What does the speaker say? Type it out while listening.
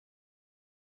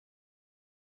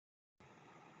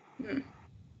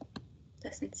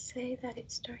Doesn't say that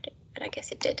it started, but I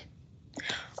guess it did.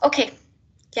 Okay,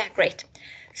 yeah, great.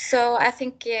 So I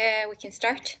think we can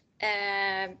start.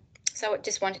 So I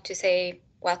just wanted to say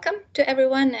welcome to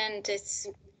everyone, and it's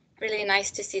really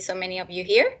nice to see so many of you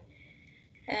here.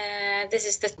 This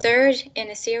is the third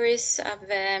in a series of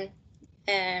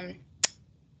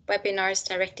webinars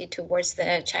directed towards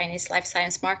the Chinese life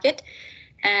science market.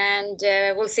 And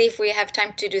we'll see if we have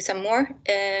time to do some more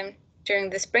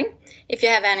during the spring. If you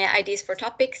have any ideas for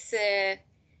topics,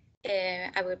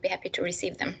 I would be happy to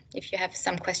receive them if you have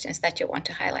some questions that you want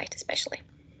to highlight especially.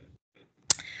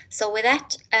 So with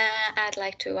that, I'd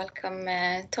like to welcome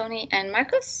Tony and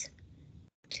Marcus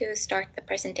to start the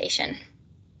presentation.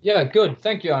 Yeah, good.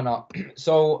 Thank you, Anna.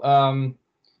 So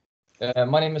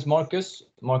my name is Marcus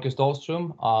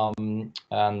Dahlström,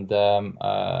 and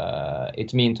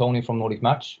it's me and Tony from Nordic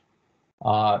Match.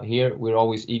 Here we're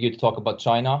always eager to talk about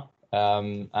China,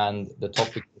 and the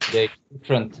topic today is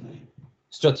different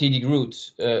strategic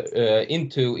routes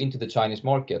into the Chinese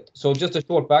market. So just a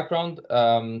short background.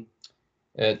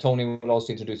 Tony will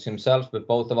also introduce himself, but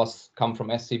both of us come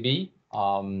from SEB,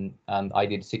 and I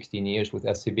did 16 years with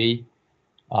SEB.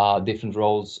 Different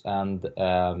roles, and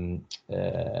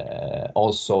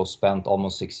also spent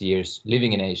almost 6 years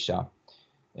living in Asia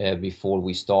before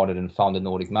we started and founded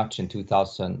Nordic Match in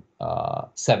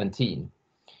 2017.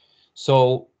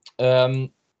 So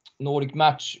Nordic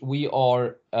Match, we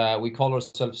call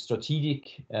ourselves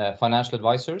strategic financial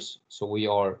advisors. So we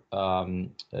are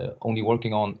only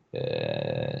working on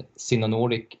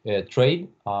Sino-Nordic trade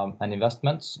and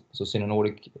investments. So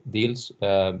Sino-Nordic deals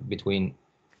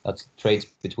that's trades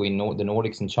between the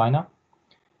Nordics and China.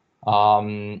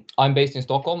 I'm based in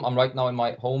Stockholm. I'm right now in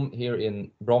my home here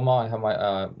in Bromma.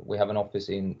 We have an office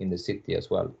in the city as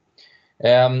well.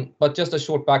 But just a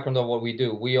short background of what we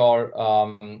do. We are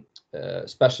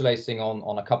specializing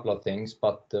on a couple of things,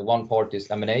 but one part is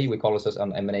M&A. We call ourselves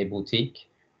an M&A boutique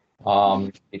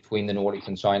between the Nordics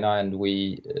and China, and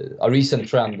a recent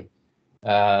trend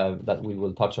that we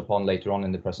will touch upon later on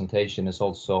in the presentation is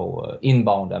also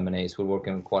inbound M&As. We're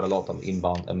working quite a lot on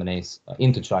inbound M&As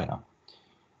into China.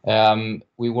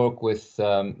 We work with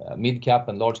mid-cap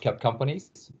and large-cap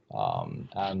companies,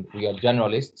 and we are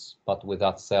generalists, but with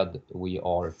that said, we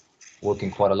are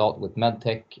working quite a lot with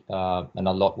medtech and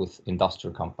a lot with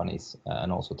industrial companies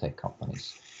and also tech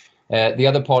companies. The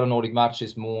other part of Nordic Match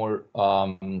is more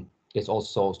is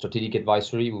also strategic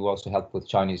advisory. We also help with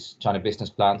China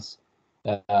business plans.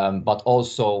 But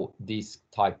also these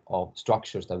type of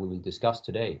structures that we will discuss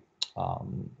today,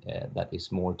 that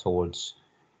is more towards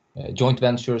joint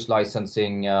ventures,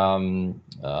 licensing,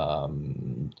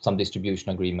 some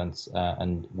distribution agreements,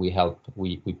 and we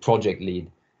project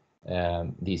lead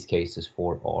these cases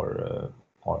for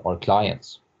our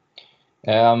clients.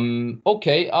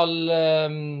 Okay,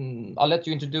 I'll let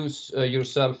you introduce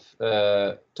yourself,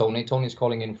 Tony. Tony's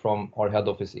calling in from our head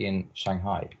office in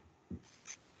Shanghai.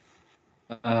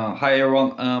 Hi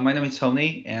everyone, my name is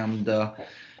Tony, and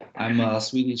I'm a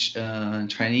Swedish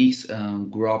Chinese,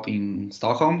 grew up in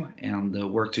Stockholm, and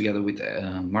worked together with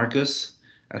Marcus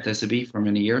at SEB for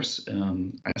many years.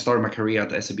 I started my career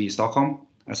at SEB Stockholm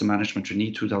as a management trainee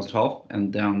in 2012,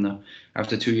 and then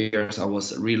after 2 years I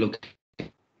was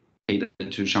relocated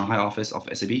to Shanghai office of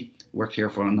SEB, worked here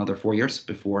for another 4 years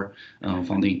before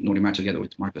founding Nordic Match together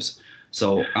with Marcus.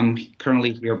 So I'm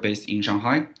currently here based in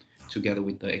Shanghai, together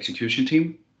with the execution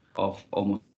team of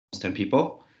almost 10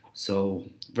 people. So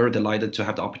very delighted to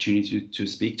have the opportunity to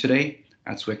speak today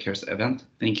at Swecare's event.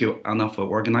 Thank you, Anna, for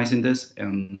organizing this,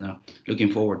 and looking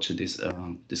forward to this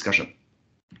discussion.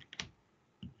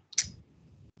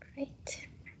 Great.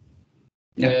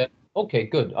 Yeah. Okay,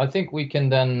 good. I think we can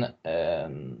then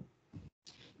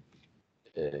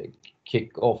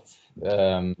kick off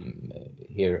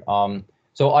here.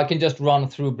 So I can just run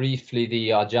through briefly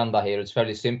the agenda here. It's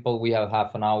fairly simple. We have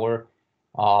half an hour.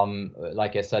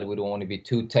 Like I said, we don't want to be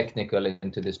too technical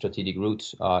into the strategic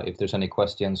routes. If there's any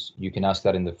questions, you can ask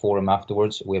that in the forum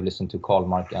afterwards. We have listened to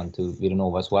Calmark and to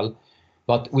Vironova as well.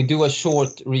 But we do a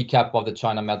short recap of the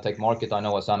China medtech market. I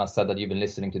know, as Anna said, that you've been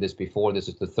listening to this before. This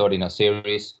is the third in a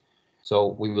series.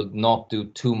 So we will not do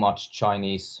too much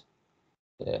Chinese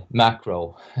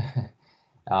macro.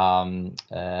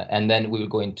 And then we will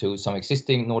go into some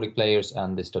existing Nordic players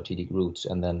and the strategic routes,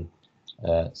 and then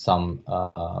some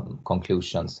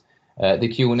conclusions. The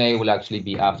Q&A will actually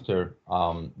be after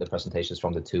the presentations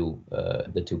from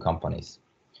the two companies.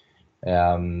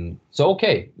 So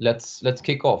okay, let's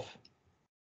kick off.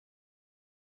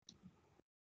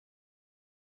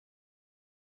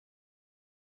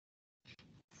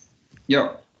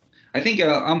 Yeah, I think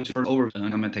I'm over the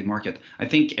medtech market. I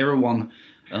think everyone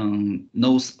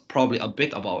knows probably a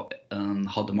bit about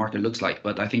how the market looks like,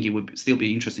 but I think it would still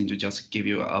be interesting to just give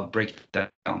you a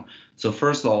breakdown. So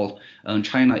first of all,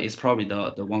 China is probably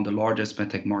the one of the largest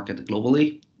medtech market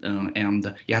globally, and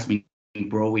it has been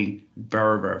growing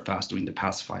very fast during the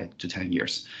past 5 to 10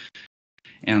 years.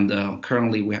 And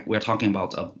currently we're talking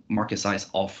about a market size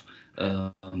of, I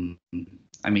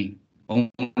mean,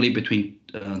 only between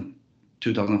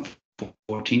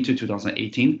 2014 to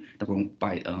 2018, that grew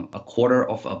by a quarter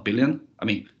of a billion. I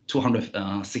mean,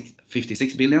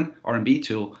 256 billion RMB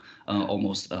to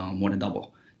almost more than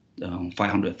double,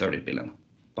 530 billion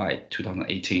by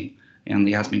 2018. And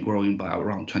it has been growing by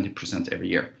around 20% every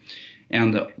year.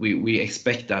 And we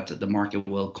expect that the market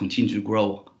will continue to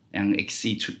grow and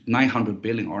exceed 900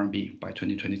 billion RMB by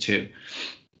 2022.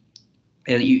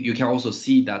 And you can also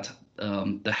see that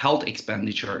the health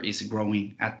expenditure is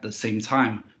growing at the same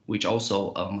time, which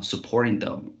also supporting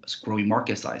the growing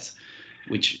market size,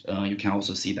 which you can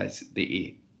also see that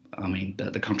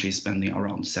the country is spending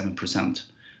around 7%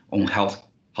 on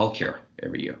healthcare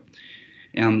every year.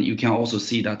 And you can also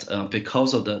see that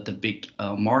because of the big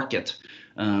market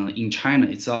in China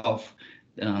itself,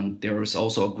 there is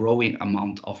also a growing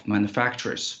amount of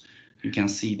manufacturers. You can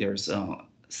see there's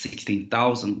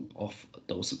 16,000 of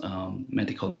those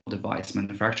medical device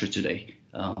manufacturers today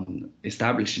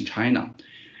established in China,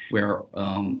 where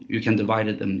you can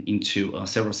divide them into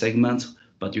several segments,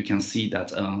 but you can see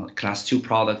that class 2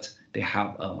 product, they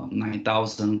have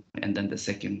 9,000, and then the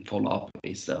second follow-up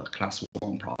is the class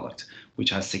 1 product, which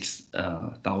has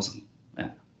 6,000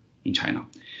 in China.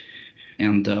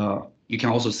 And you can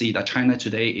also see that China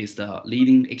today is the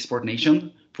leading export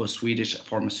nation for Swedish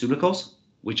pharmaceuticals,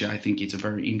 which I think is a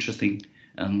very interesting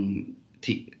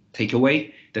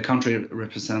takeaway. The country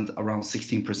represents around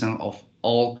 16% of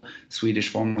all Swedish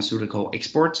pharmaceutical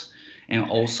exports, and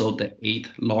also the 8th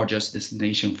largest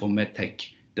destination for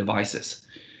medtech devices.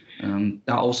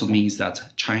 That also means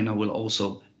that China will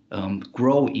also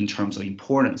grow in terms of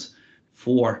importance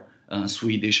for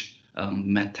Swedish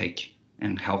medtech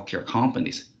and healthcare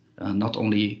companies, not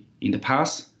only in the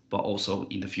past, but also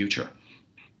in the future.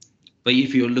 But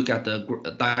if you look at the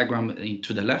diagram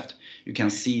to the left, you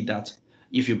can see that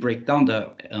if you break down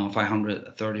the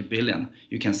 530 billion,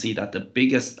 you can see that the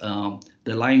biggest,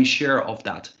 the lion's share of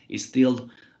that is still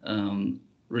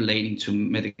relating to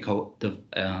medical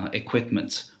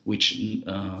equipment, which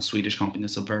Swedish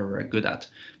companies are very good at.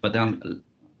 But then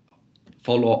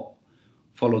follow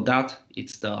that,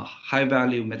 it's the high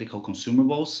value medical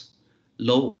consumables,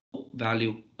 low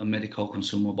value medical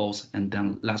consumables, and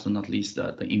then last but not least,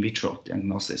 the in vitro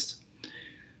diagnosis.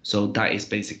 So that is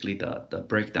basically the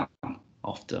breakdown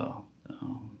of the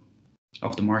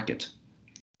market.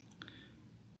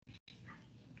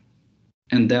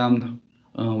 And then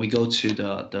we go to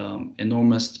the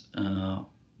enormous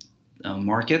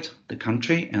market, the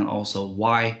country, and also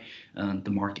why the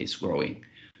market is growing.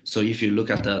 So if you look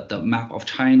at the map of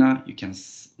China, you can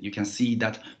see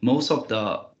that most of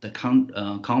the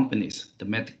companies, the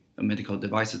medical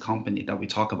devices company that we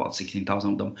talk about,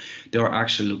 16,000 of them, they are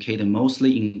actually located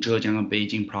mostly in Zhejiang and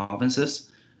Beijing provinces.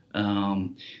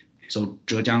 So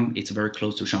Zhejiang, it's very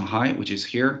close to Shanghai, which is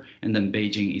here, and then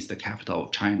Beijing is the capital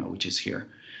of China, which is here.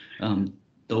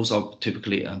 Those are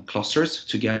typically clusters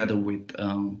together with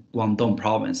Guangdong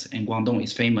province, and Guangdong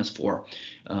is famous for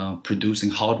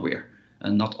producing hardware,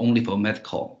 and not only for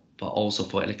medical, but also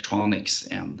for electronics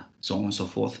and so on and so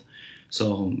forth.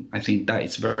 So I think that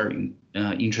is very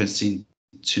interesting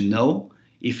to know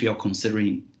if you're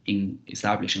considering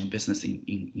establishing a business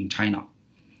in China,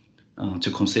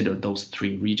 to consider those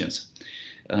 3 regions.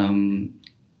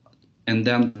 And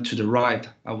then to the right,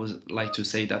 I would like to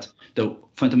say that the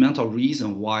fundamental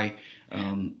reason why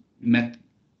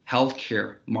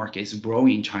healthcare market is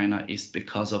growing in China is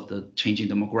because of the changing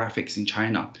demographics in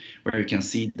China, where you can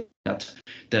see that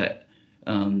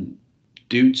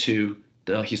due to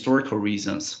the historical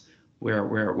reasons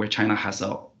where China has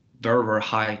a very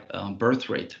high birth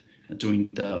rate during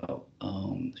the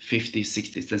 50s,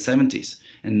 60s, and 70s,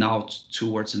 and now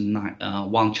towards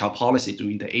one child policy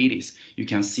during the 80s, you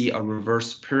can see a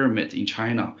reverse pyramid in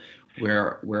China,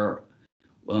 where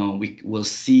we will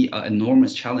see an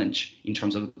enormous challenge in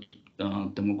terms of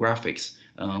demographics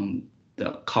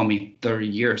the coming 30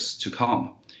 years to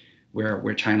come,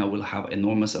 where China will have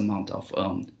enormous amount of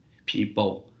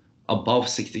people above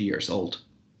 60 years old.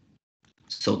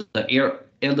 So the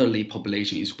elderly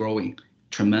population is growing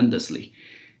tremendously,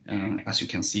 as you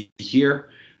can see here,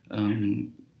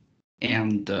 and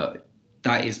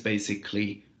that is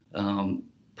basically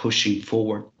pushing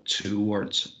forward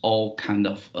towards all kind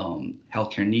of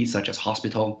healthcare needs, such as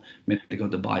hospital, medical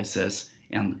devices,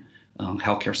 and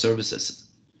healthcare services.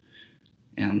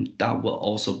 And that will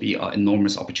also be an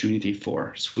enormous opportunity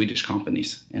for Swedish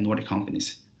companies and Nordic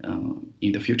companies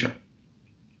in the future.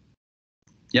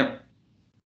 Yep.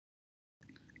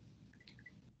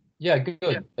 Yeah,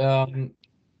 good. You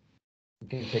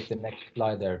can take the next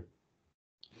slide there.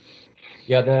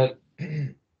 Yeah,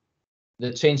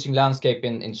 the changing landscape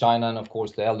in China, and of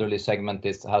course the elderly segment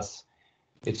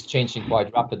it's changing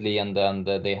quite rapidly, and then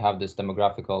they have this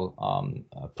demographical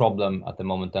problem at the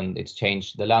moment, and it's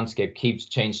changed. The landscape keeps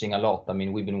changing a lot. I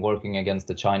mean, we've been working against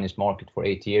the Chinese market for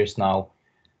 8 years now,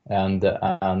 and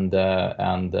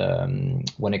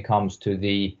when it comes to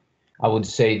I would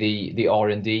say the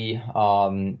R&D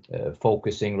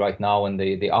focusing right now, and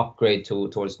the upgrade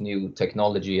towards new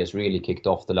technology has really kicked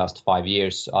off the last 5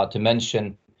 years. To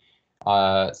mention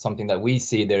something that we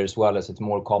see there as well, as it's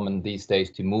more common these days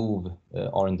to move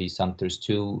R&D centers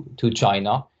to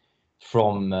China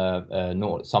from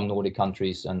some Nordic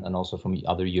countries and also from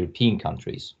other European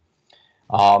countries.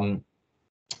 So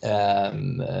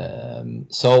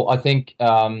I think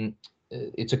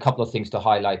it's a couple of things to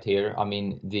highlight here. I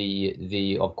mean,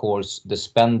 of course, the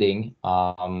spending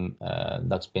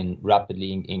that's been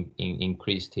rapidly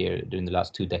increased here during the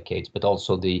last 2 decades, but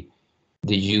also the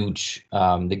huge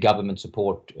the government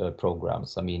support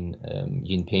programs. I mean,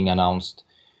 Jinping announced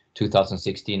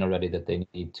 2016 already that they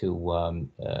need to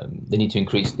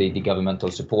increase the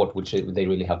governmental support, which they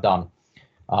really have done.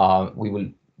 We will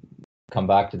come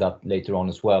back to that later on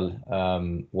as well.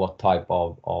 What type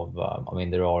of I mean,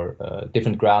 there are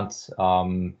different grants,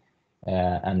 and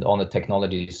on the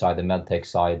technology side, the medtech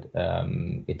side,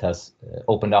 it has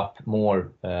opened up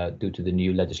more due to the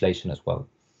new legislation as well.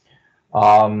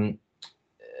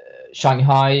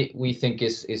 Shanghai, we think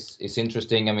is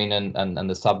interesting. I mean, and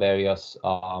the sub areas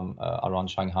around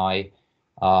Shanghai,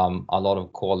 a lot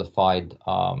of qualified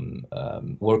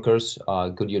workers,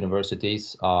 good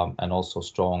universities, and also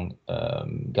strong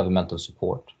governmental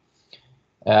support.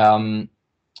 The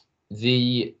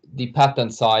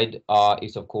patent side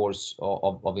is of course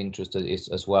of interest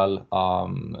as well.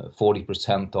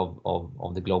 40%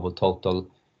 of the global total,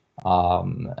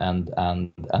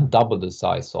 and double the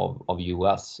size of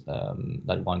US,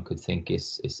 that one could think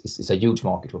is a huge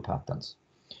market for patents.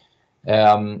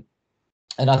 And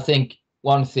I think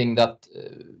one thing that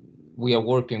we are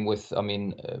working with, I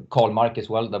mean, Calmark as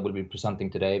well, that will be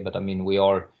presenting today, but I mean, we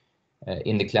are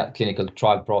in the clinical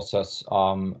trial process.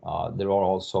 There are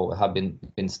also have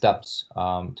been steps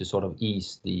to sort of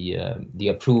ease the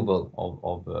approval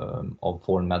of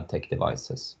foreign medtech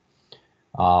devices.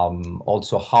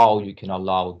 Also how you can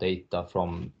allow data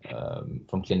from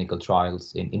clinical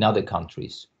trials in other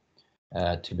countries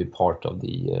to be part of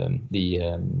the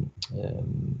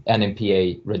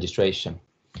NMPA registration.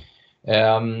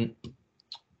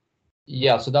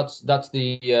 Yeah, so that's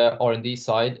the R&D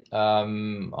side.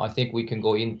 I think we can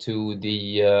go into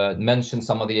mention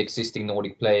some of the existing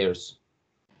Nordic players.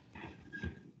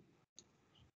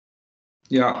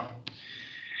 Yeah,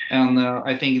 and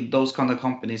I think those kind of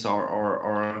companies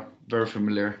are very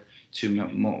familiar to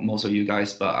most of you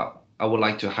guys, but I would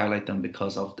like to highlight them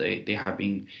because of they have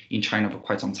been in China for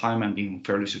quite some time and been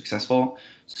fairly successful.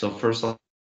 So first of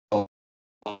all,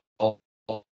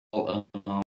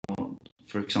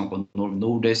 for example,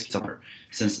 Nordic Match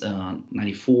since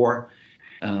 '94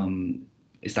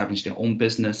 established their own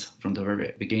business from the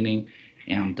very beginning,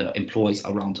 and employs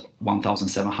around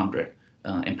 1,700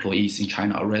 employees in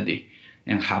China already,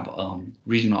 and have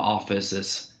regional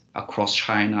offices across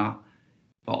China,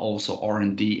 but also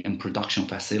R&D and production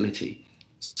facility.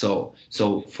 So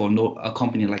for a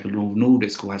company like Novo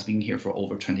Nordisk, who has been here for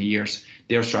over 20 years,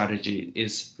 their strategy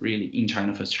is really in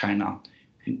China for China,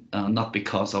 not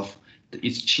because of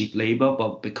its cheap labor,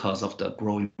 but because of the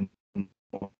growing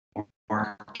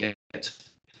market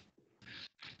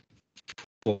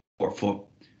for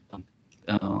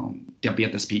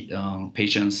diabetes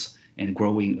patients and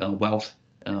growing wealth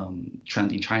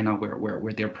trend in China,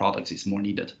 where their products is more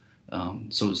needed.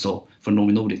 So for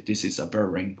Novo Nordisk, this is a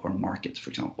very important market, for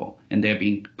example, and they're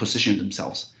being positioned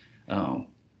themselves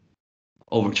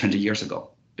over 20 years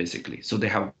ago, basically. So they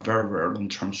have a very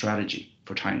long-term strategy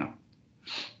for China.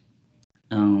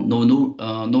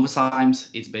 Novozymes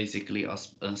is basically a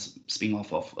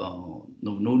spin-off of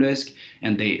Novo Nordisk,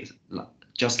 and they,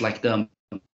 just like them,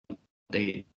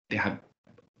 they have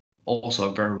also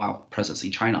a very well presence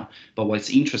in China. But what's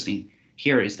interesting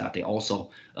here is that they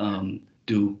also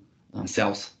do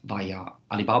sales via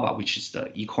Alibaba, which is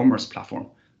the e-commerce platform,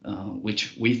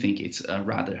 which we think it's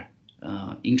rather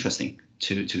interesting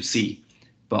to see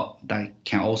but that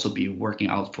can also be working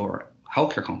out for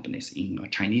healthcare companies in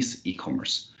Chinese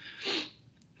e-commerce.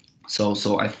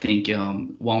 So I think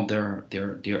one of their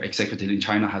executives in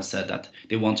China has said that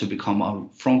they want to become a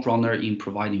front runner in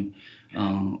providing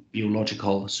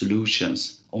biological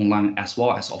solutions online as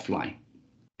well as offline.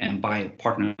 And by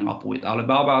partnering up with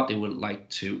Alibaba, they would like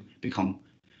to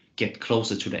get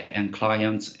closer to the end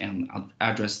clients and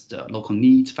address the local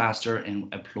needs faster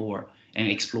and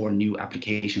explore new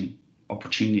application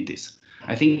opportunities.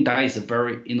 I think that is a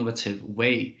very innovative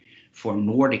way for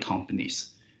Nordic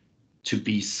companies to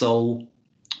be so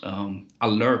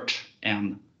alert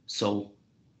and so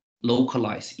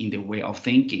localized in their way of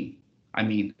thinking. I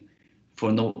mean,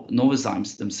 for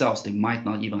Novozymes themselves, they might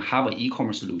not even have an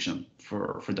e-commerce solution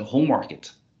for the home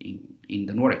market in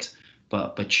the Nordics,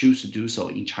 but choose to do so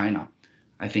in China.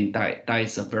 I think that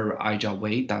is a very agile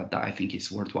way that I think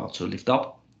is worthwhile to lift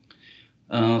up.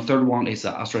 Third one is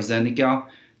AstraZeneca.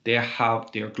 They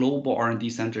have their global R&D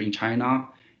center in China,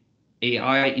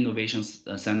 AI Innovation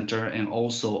Center, and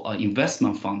also an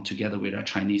investment fund together with a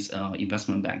Chinese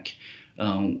investment bank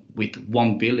with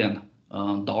 $1 billion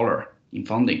in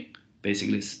funding,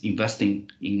 basically investing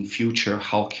in future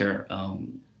healthcare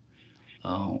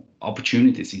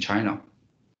opportunities in China.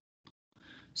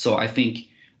 So I think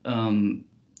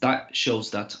that shows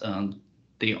that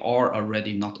they are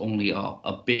already not only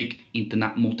a big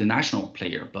multinational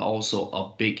player, but also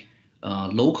a big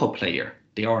local player.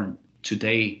 They are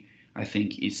today, I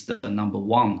think, is the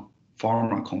 #1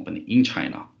 pharma company in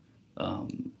China.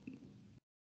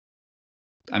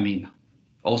 I mean,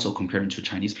 also comparing to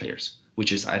Chinese players,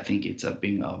 which is, I think, it's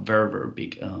been a very, very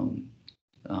big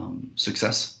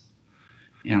success.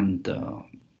 And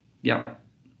yeah,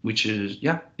 which is,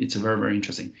 yeah, it's very, very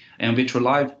interesting. And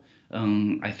Vitrolife,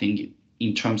 I think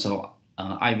in terms of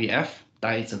IVF,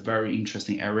 that is a very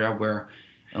interesting area where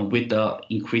with the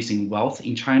increasing wealth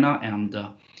in China, and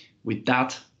with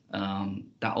that,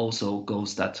 that also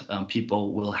goes that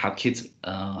people will have kids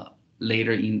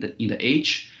later in the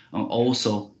age.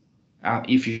 Also,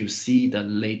 if you see the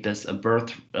latest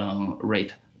birth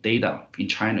rate data in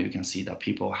China, you can see that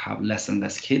people have less and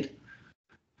less kids.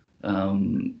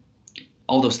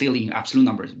 Although still in absolute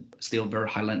numbers, still very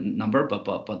high number,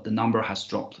 but the number has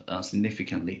dropped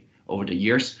significantly over the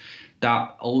years.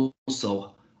 That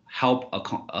also help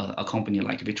a company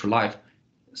like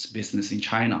Vitrolife's business in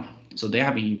China. So they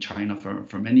have been in China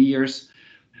for many years,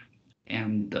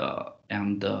 and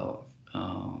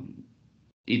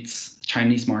its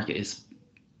Chinese market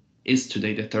is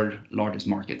today the 3rd largest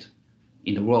market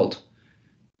in the world,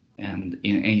 and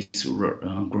it's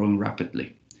growing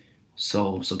rapidly.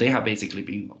 So they have basically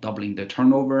been doubling their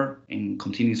turnover and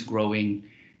continues growing,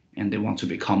 and they want to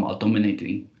become a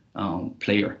dominating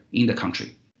player in the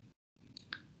country.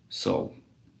 So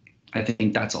I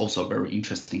think that's also a very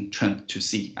interesting trend to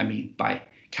see. I mean, by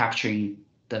capturing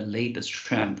the latest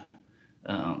trend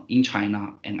in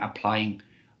China and applying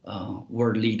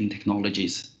world-leading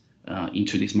technologies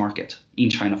into this market in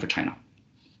China for China.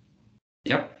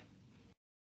 Yep.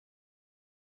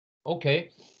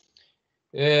 Okay.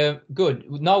 Good.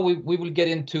 Now we will get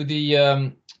into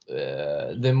the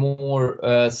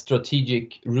more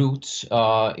strategic routes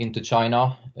into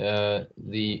China.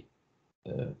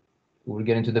 We'll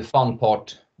get into the fun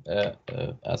part,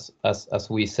 as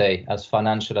we say, as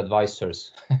financial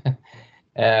advisors.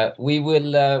 We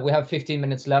have 15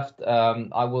 minutes left.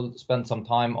 I will spend some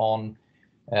time on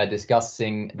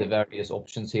discussing the various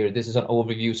options here. This is an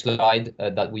overview slide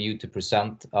that we use to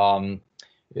present.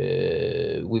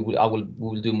 We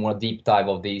will do more deep dive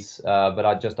of these, but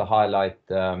I just to highlight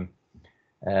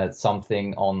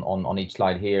something on each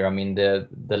slide here. I mean, the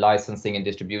licensing and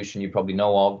distribution you probably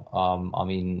know of. I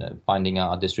mean, finding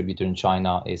a distributor in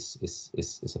China is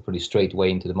a pretty straight way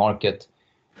into the market.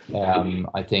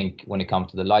 I think when it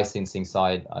comes to the licensing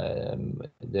side,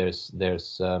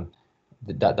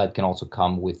 that can also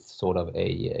come with sort of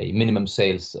a minimum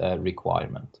sales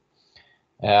requirement.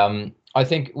 I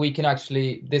think we can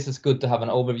actually, this is good to have an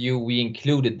overview. We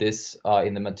included this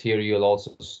in the material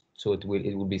also, so it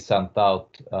will be sent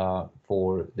out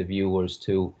for the viewers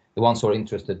the ones who are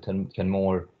interested can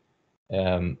more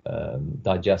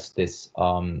digest this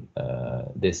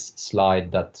this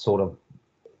slide that sort of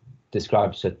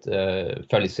describes it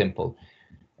fairly simple.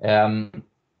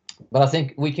 But I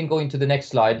think we can go into the next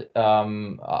slide.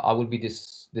 I will be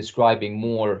describing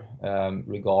more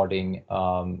regarding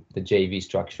the JV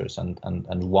structures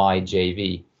and why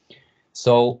JV.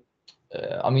 So,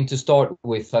 I mean, to start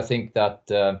with, I think that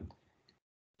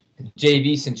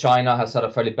JVs in China has had a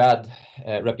fairly bad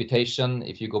reputation.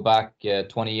 If you go back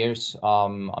 20 years, I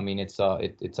mean, it's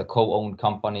a co-owned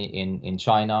company in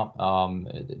China.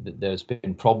 There's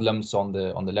been problems on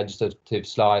the legislative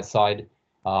side,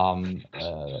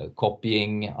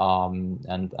 copying,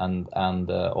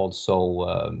 and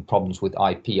also problems with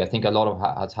IP. I think a lot of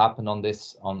has happened on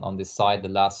this side the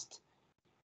last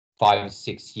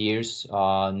 5-6 years.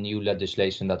 New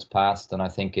legislation that's passed, and I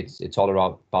think it's all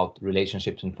about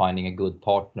relationships and finding a good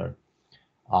partner,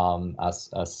 as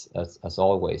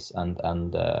always. And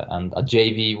a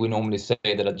JV, we normally say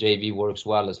that a JV works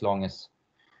well as long as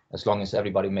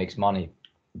everybody makes money,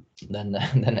 then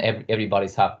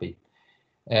everybody's happy.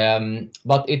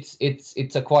 But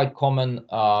it's a quite common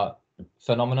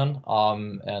phenomenon,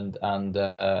 and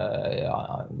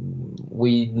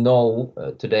we know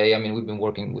today, I mean, we've been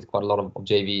working with quite a lot of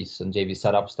JVs and JV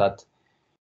setups that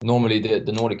normally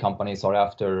the Nordic companies are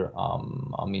after,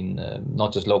 I mean,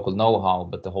 not just local know-how,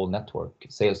 but the whole network,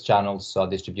 sales channels,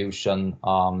 distribution,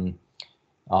 and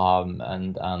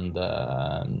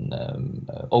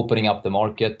opening up the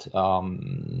market.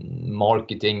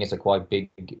 Marketing is a quite big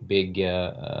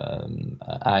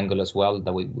angle as well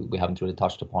that we haven't really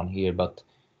touched upon here, but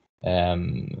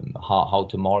how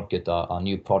to market a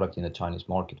new product in the Chinese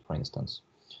market, for instance.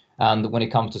 And when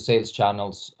it comes to sales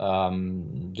channels,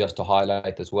 just to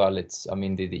highlight as well, I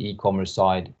mean, the e-commerce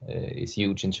side is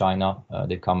huge in China.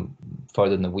 They've come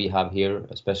further than we have here,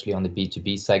 especially on the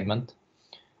B2B segment.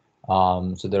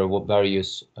 So there are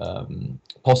various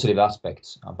positive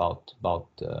aspects about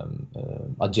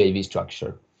a JV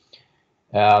structure.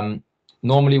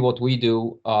 Normally what we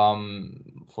do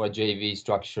for a JV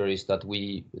structure is that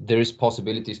there is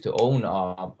possibilities to own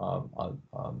a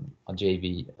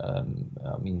JV, I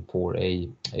mean, for a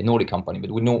Nordic company,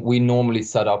 but we normally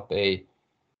set up a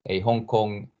Hong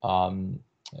Kong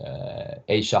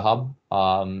Asia hub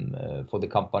for the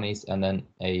companies, and then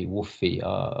a WOFI,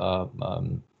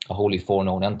 a wholly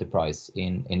foreign-owned enterprise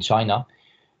in China,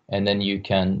 and then you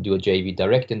can do a JV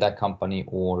direct in that company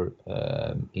or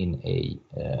in a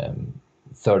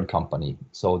third company.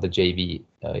 So the JV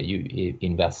you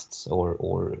invests or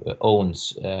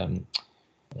owns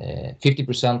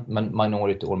 50%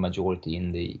 minority or majority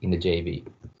in the JV.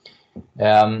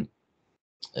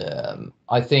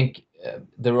 I think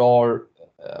there are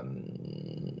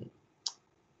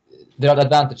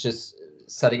advantages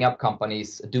setting up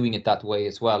companies doing it that way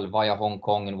as well, via Hong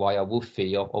Kong and via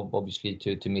WOFI, obviously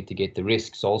to mitigate the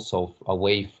risks also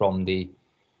away from the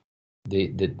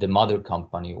mother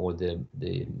company or the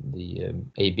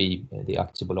AB, the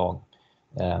aktiebolag,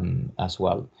 as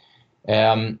well.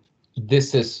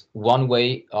 This is one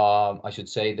way. I should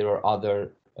say there are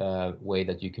other way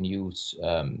that you can use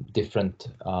different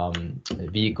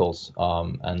vehicles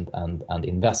and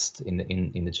invest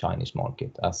in the Chinese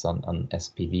market, as an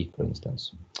SPV, for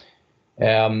instance.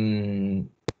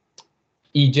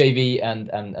 EJV and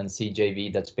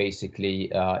CJV, that's basically,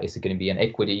 is it going to be an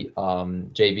equity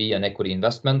JV, an equity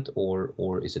investment, or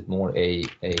is it more a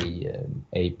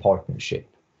partnership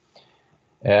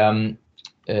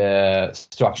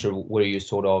structure where you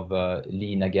sort of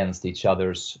lean against each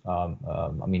other's,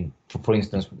 I mean, for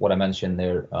instance, what I mentioned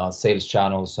there, sales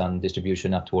channels and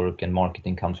distribution network and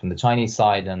marketing comes from the Chinese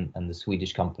side, and the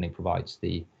Swedish company provides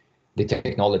the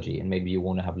technology, and maybe you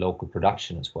want to have local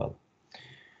production as well.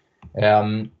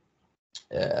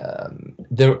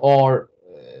 There are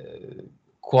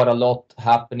quite a lot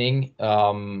happening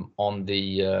on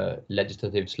the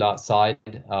legislative side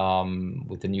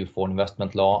with the new foreign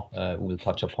investment law. We'll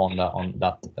touch upon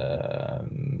that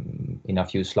in a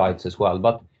few slides as well.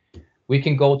 But we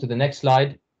can go to the next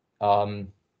slide.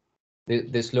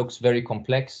 This looks very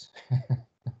complex.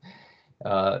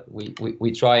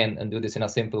 We try and do this in a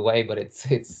simple way, but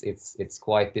it's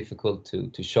quite difficult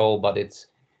to show. But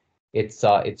it's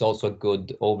also a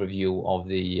good overview of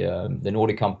the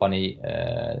Nordic company.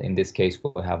 In this case,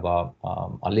 we have a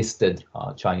listed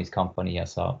Chinese company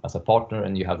as a partner,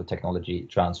 and you have the technology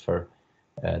transfer,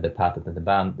 the patent and the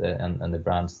band and the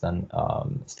brands then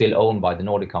still owned by the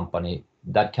Nordic company.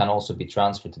 That can also be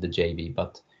transferred to the JV,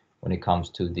 but when it comes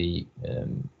to the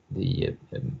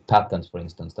patents, for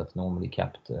instance, that's normally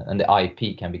kept, and the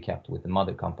IP can be kept with the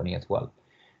mother company as well.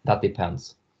 That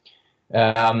depends.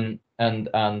 And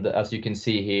as you can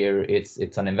see here,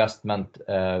 it's an investment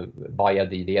via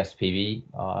the SPV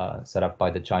set up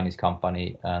by the Chinese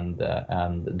company, and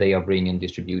they are bringing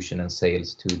distribution and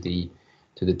sales to the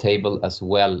table, as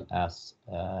well as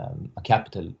a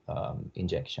capital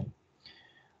injection.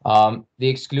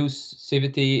 The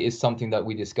exclusivity is something that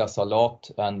we discuss a lot,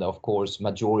 and of course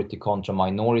majority contra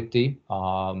minority.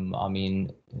 I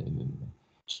mean,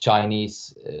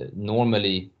 Chinese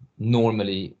normally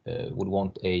would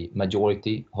want a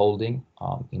majority holding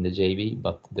in the JV,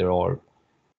 but there are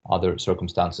other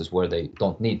circumstances where they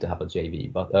don't need to have a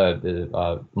JV, but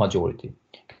the majority.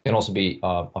 It can also be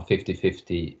a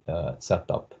 50-50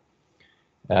 setup.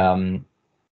 And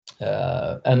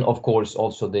of course,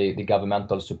 also the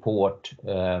governmental support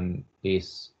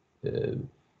is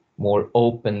more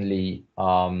openly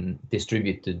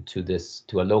distributed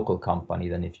to a local company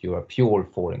than if you're a pure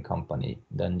foreign company.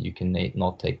 Then you can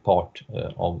not take part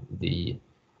of the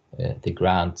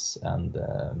grants and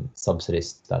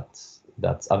subsidies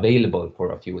that's available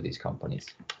for a few of these companies.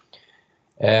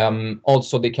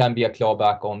 Also, there can be a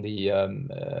clawback on the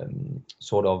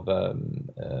sort of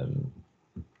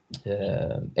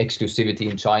exclusivity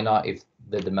in China if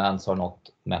the demands are not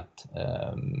met,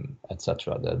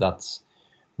 etc. That's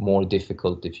more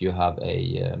difficult if you have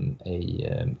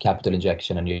a capital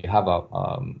injection and you have a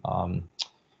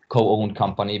co-owned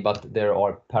company, but there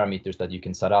are parameters that you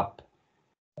can set up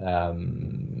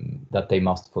that they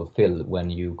must fulfill when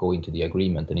you go into the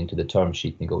agreement and into the term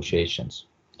sheet negotiations.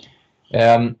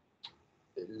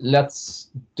 Let's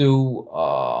do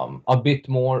a bit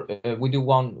more.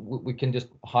 We can just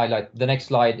highlight. The next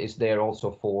slide is there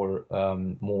also for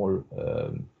more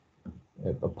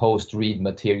post-read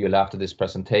material after this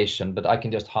presentation, but I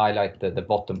can just highlight the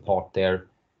bottom part there,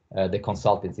 the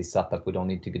consultancy setup we don't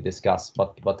need to discuss,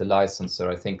 but the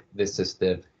licensor, I think this is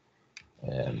the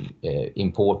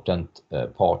important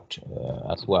part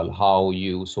as well, how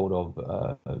you sort of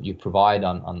you provide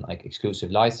an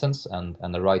exclusive license and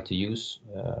the right to use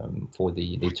for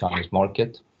the Chinese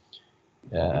market.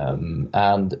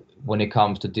 And when it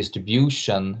comes to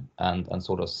distribution and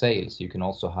sort of sales, you can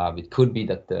also have, it could be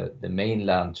that the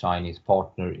mainland Chinese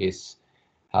partner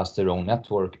has their own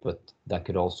network, but that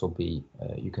could also be,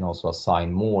 you can also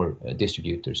assign more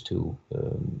distributors to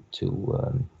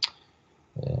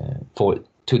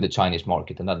the Chinese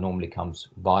market, and that normally comes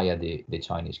via the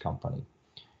Chinese company.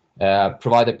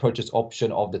 Provide a purchase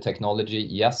option of the technology,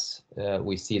 yes,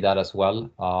 we see that as well,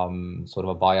 sort of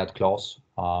a buyout clause,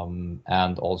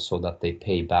 and also that they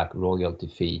pay back royalty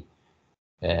fee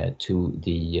to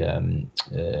the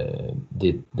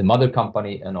mother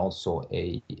company, and also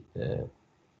a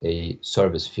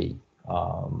service fee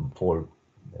for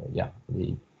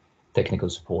the technical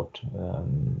support.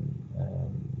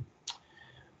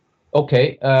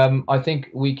 Okay, I think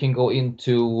we can go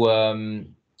into,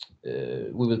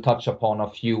 we will touch upon a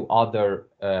few other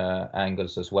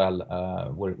angles as well.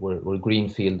 We're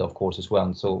greenfield, of course, as well.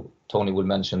 And so Tony will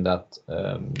mention that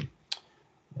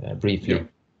briefly. Yeah.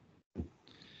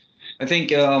 I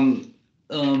think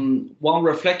one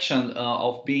reflection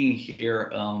of being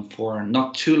here for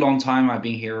not too long time. I've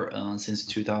been here since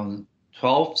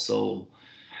 2012, so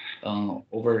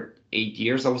over 8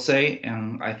 years, I would say.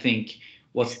 And I think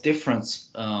what's different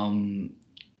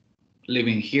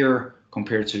living here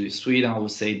compared to Sweden, I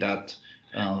would say that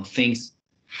things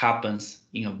happens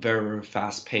in a very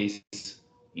fast pace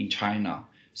in China.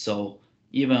 So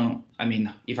even, I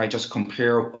mean, if I just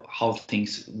compare how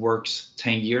things works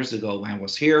 10 years ago when I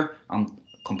was here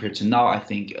compared to now, I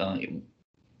think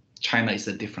China is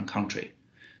a different country.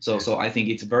 So I think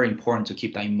it's very important to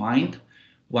keep that in mind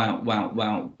when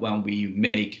we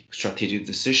make strategic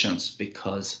decisions,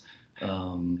 because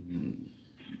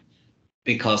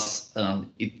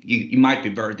it might be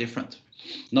very different,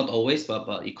 not always,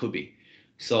 but it could be.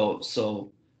 So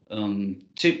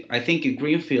I think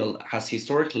greenfield has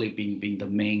historically been the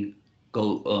main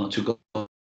goal to go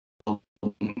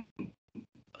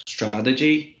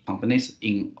strategy companies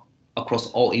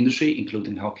across all industry,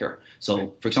 including healthcare.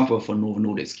 So, for example, for Novo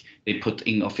Nordisk, they put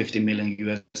in a $50 million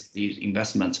USD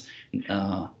investment in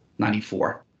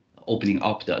 94, opening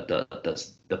up the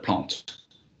plant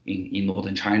in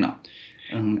northern China.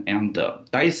 And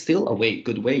that is still a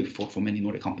good way for many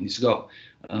Nordic companies to go.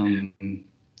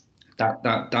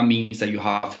 That means that you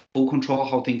have full control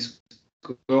how things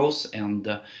goes,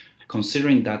 and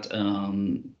considering that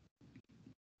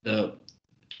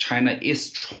China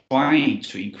is trying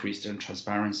to increase their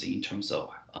transparency in terms of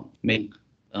make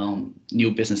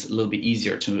new business a little bit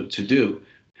easier to do.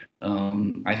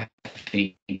 I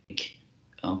think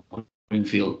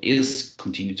greenfield is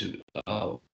continue to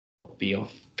be a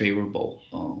favorable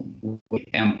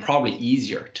and probably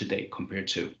easier today compared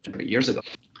to 3 years ago.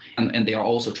 And they are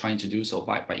also trying to do so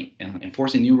by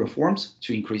enforcing new reforms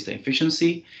to increase the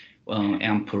efficiency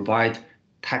and provide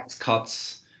tax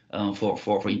cuts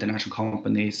for international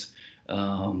companies,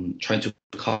 trying to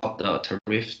cut the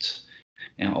tariffs,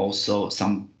 and also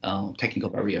some technical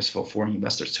barriers for foreign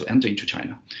investors to enter into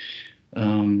China.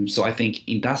 So I think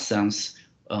in that sense,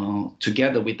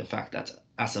 together with the fact that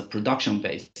as a production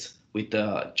base, with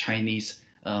the Chinese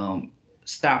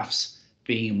staffs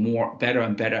being better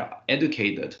and better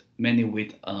educated, many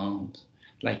with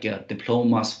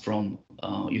diplomas from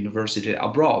university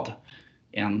abroad,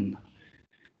 and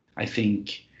I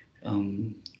think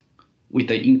with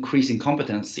the increasing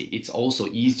competency, it's also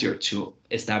easier to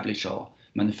establish a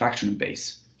manufacturing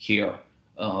base here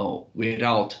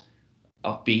without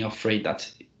being afraid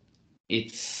that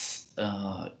it's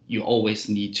you always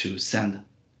need to send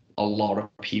a lot of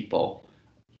people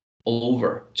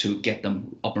over to get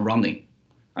them up and running.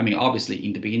 I mean, obviously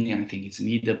in the beginning, I think it's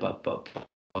needed, but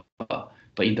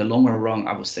in the longer run,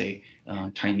 I would say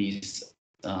Chinese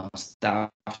staff,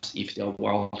 if they're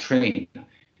well trained,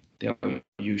 they are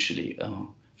usually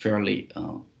fairly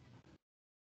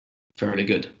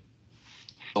good.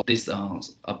 So this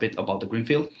a bit about the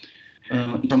greenfield.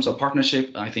 In terms of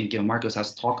partnership, I think Marcus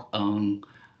has talked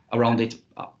around it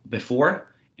before.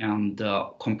 And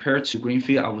compared to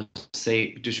greenfield, I would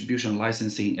say distribution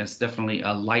licensing is definitely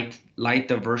a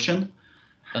lighter version,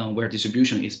 where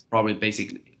distribution is probably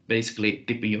basically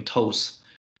dipping your toes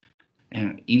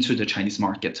into the Chinese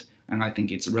market. And I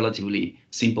think it's a relatively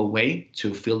simple way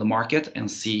to fill the market and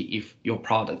see if your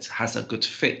product has a good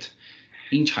fit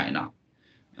in China.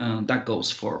 That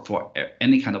goes for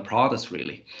any kind of products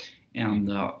really. And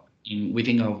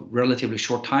within a relatively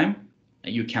short time,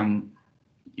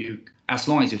 as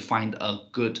long as you find a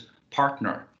good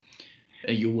partner,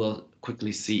 you will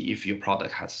quickly see if your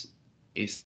product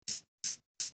is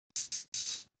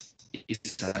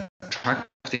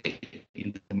attractive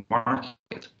in the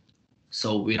market.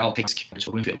 So without taking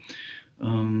greenfield,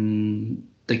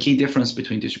 the key difference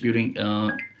between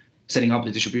setting up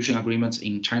the distribution agreements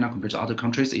in China compared to other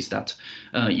countries is that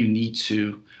you need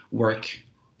to work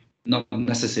not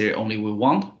necessarily only with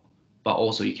one, but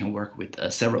also you can work with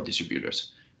several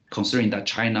distributors, considering that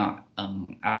China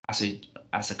as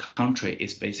a country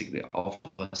is basically of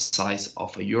the size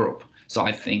of Europe. So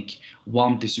I think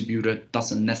one distributor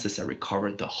doesn't necessarily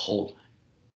cover the whole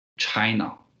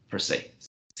China per se.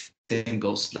 Same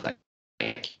goes like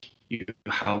you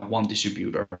have one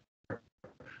distributor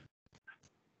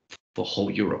for whole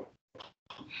Europe.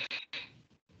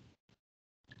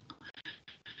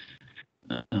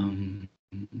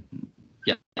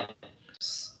 Yeah,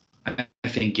 I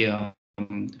think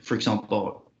for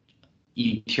example,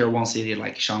 in tier 1 city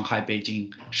like Shanghai,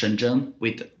 Beijing, Shenzhen,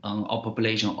 with a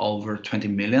population over 20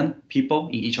 million people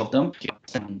in each of them,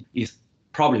 is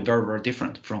probably very, very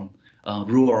different from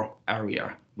rural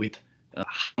area with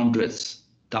hundreds,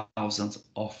 thousands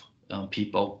of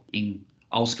people in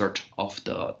outskirts of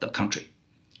the country.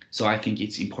 So I think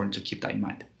it's important to keep that in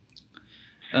mind.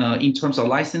 In terms of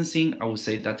licensing, I would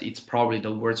say that it's probably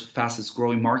the world's fastest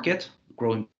growing market,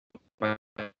 growing by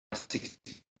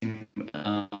 16%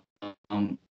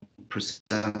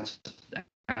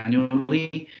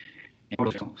 annually.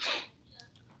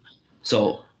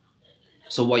 So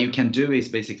what you can do is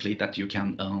basically that you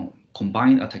can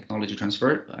combine a technology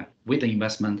transfer with an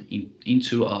investment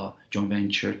into a joint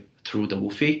venture through the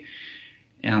WFOE,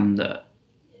 and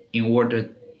in order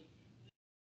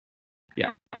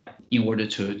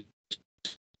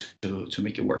to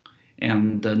make it work.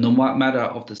 And no matter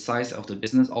of the size of the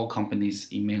business, all companies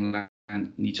in mainland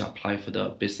need to apply for the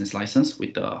business license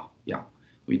with the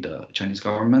Chinese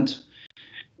government.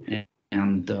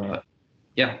 And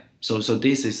so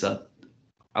this is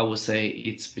I would say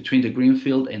it's between the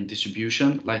greenfield and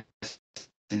distribution.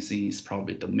 Licensing is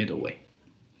probably the middle way.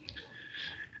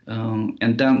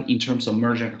 And then in terms of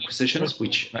merger and acquisitions,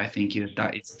 which I think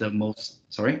that it's the most,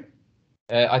 sorry?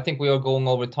 I think we are going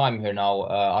over time here now.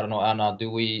 I don't know, Anna,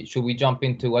 should we jump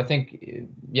into, I think,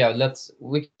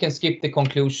 we can skip the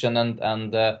conclusion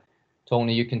and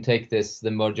Tony, you can take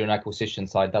the merger and acquisition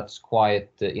side. That's quite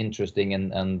interesting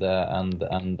and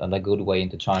a good way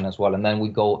into China as well. And then we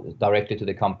go directly to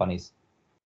the companies.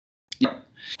 Yeah,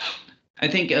 I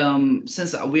think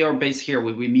since we are based here,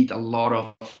 we meet a lot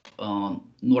of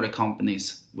Nordic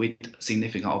companies with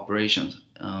significant operations.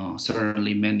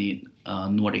 Certainly many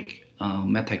Nordic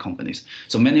medtech companies.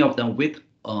 So many of them with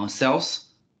sales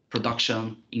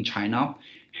production in China,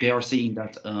 they are seeing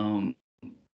that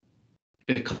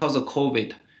because of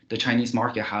COVID, the Chinese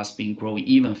market has been growing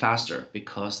even faster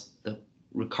because the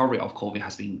recovery of COVID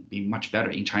has been much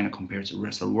better in China compared to the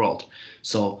rest of the world.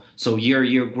 So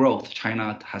year growth,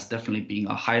 China has definitely been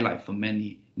a highlight for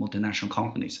many multinational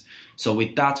companies. So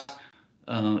with that,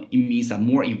 it means that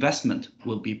more investment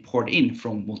will be poured in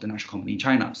from multinational companies in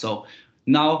China. So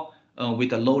now with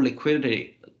the low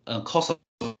liquidity, cost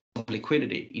of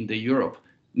liquidity in Europe,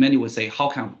 many would say, how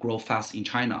can I grow fast in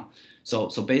China? So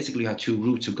basically, you have two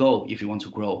routes to go if you want to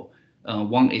grow.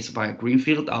 One is via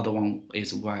greenfield, the other one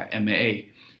is via M&A.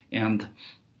 And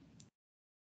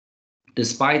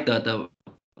despite the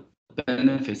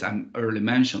benefits I earlier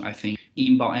mentioned, I think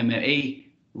inbound M&A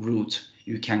route,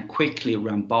 you can quickly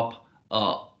ramp up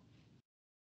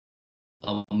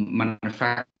a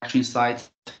manufacturing site,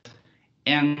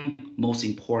 and most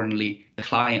importantly, the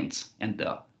clients and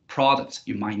the products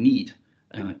you might need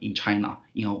in China,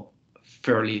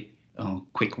 fairly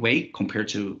quick way compared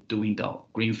to doing the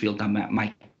greenfield that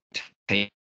might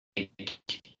take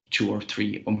 2 or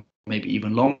 3 or maybe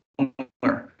even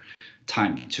longer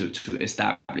time to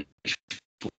establish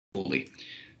fully.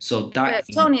 So that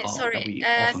Tony, sorry,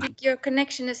 I think your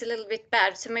connection is a little bit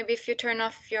bad. So maybe if you turn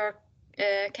off your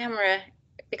camera,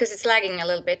 because it's lagging a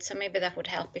little bit, so maybe that would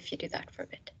help if you do that for a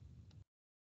bit.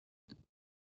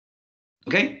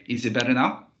 Okay, is it better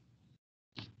now?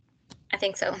 I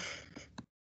think so.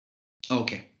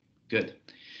 Okay, good.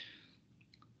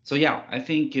 So yeah, I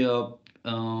think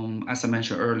as I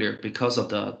mentioned earlier, because of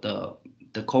the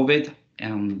COVID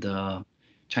and the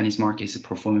Chinese market is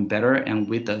performing better, and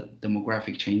with the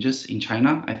demographic changes in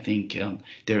China, I think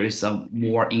there is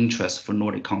more interest for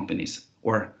Nordic companies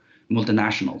or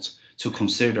multinationals to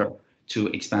consider to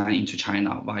expand into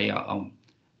China via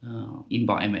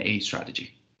inbound M&A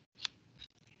strategy.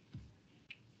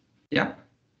 Yeah,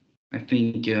 I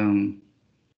think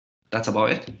that's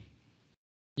about it.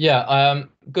 Yeah,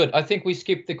 good. I think we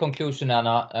skipped the conclusion,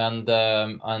 Anna,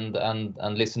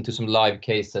 and listen to some live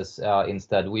cases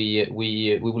instead. We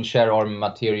will share our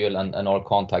material and our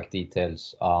contact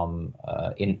details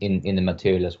in the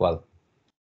material as well.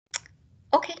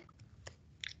 Okay,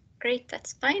 great,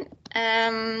 that's fine.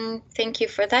 Thank you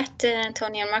for that,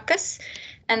 Tony and Marcus.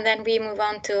 And then we move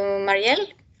on to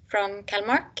Marielle from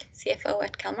Calmark, CFO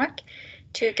at Calmark,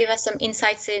 to give us some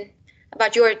insights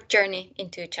about your journey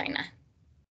into China.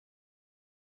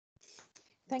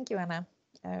 Thank you, Anna.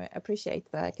 I appreciate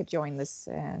that I could join this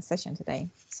session today.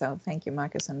 So thank you,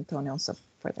 Marcus and Tony, also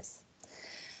for this.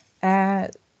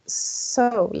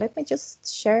 So let me just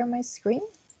share my screen.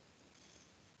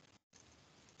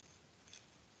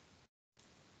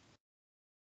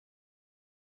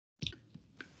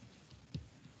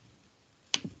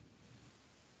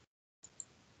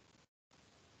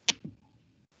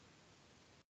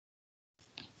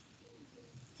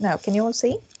 Now, can you all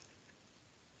see?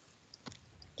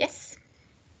 Yes.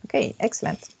 Okay,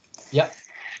 excellent. Yeah.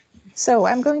 So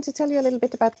I'm going to tell you a little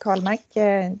bit about Calmark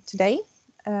today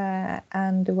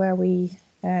and where we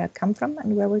come from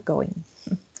and where we're going.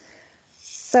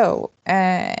 So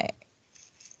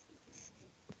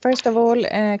first of all,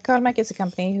 Calmark is a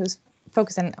company who's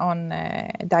focusing on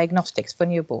diagnostics for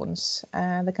newborns.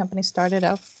 The company started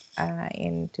off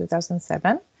in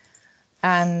 2007.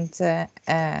 And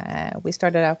we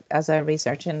started out as a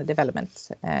research and development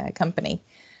company,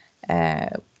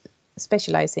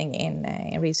 specializing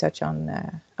in research on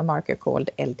a marker called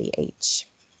LDH.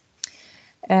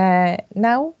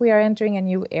 Now we are entering a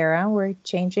new era. We're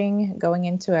changing, going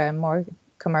into a more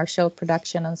commercial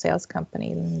production and sales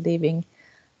company, leaving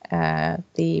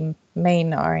the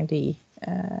main R&D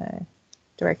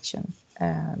direction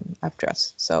after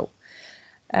us. So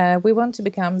we want to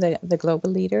become the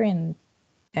global leader in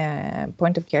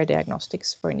point-of-care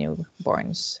diagnostics for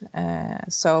newborns.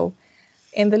 So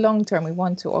in the long term, we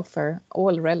want to offer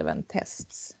all relevant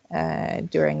tests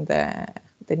during the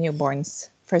newborn's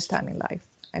first time in life.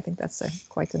 I think that's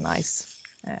quite a nice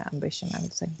ambition, I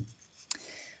would say.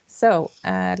 So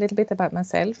a little bit about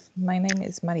myself. My name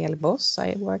is Marielle Boss.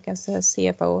 I work as a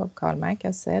CFO of Calmark,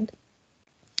 as said.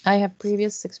 I have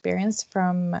previous experience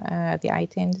from the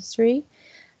IT industry,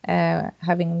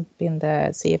 having been the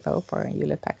CFO for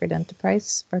Hewlett Packard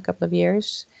Enterprise for a couple of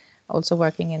years, also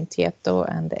working in Tieto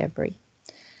and Evry.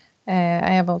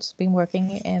 I have also been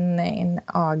working in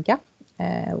AGA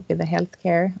with the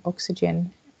healthcare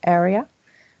oxygen area,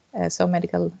 so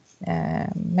medical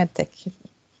medtech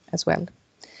as well.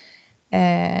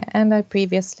 And I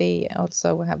previously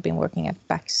also have been working at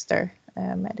Baxter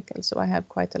Medical, so I have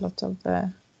quite a lot of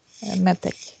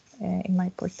medtech in my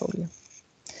portfolio.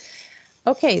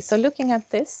 Okay, so looking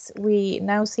at this, we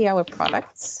now see our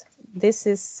products. This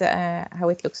is how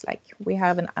it looks like. We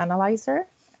have an analyzer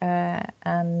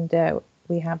and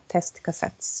we have test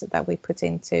cassettes that we put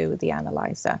into the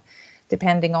analyzer,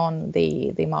 depending on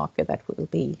the marker that will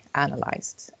be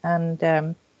analyzed.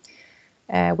 And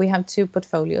we have two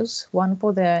portfolios, one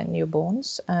for the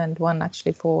newborns and one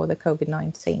actually for the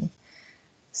COVID-19.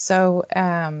 So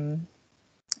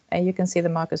you can see the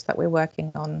markers that we're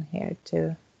working on here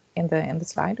to in the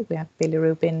slide. We have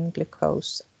bilirubin,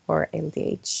 glucose, or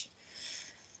LDH.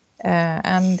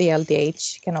 And the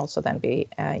LDH can also then be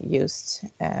used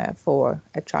for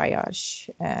a triage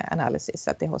analysis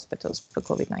at the hospitals for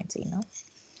COVID-19.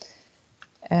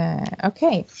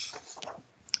 Okay,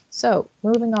 so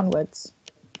moving onwards.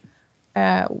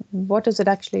 What does it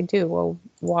actually do, or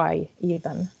why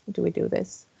even do we do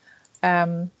this?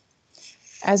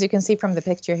 As you can see from the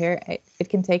picture here, it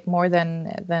can take more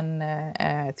than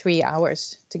 3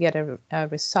 hours to get a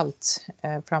result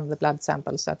from the blood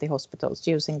samples at the hospitals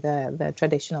using the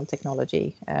traditional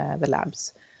technology, the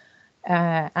labs.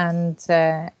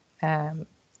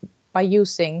 By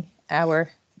using our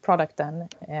product then,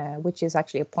 which is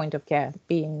actually a point of care,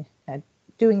 doing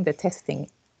the testing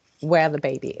where the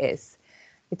baby is,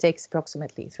 it takes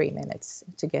approximately 3 minutes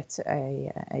to get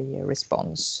a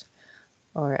response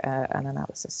or an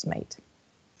analysis made.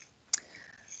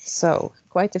 So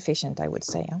quite efficient, I would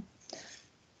say.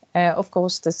 Of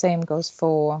course, the same goes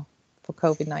for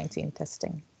COVID-19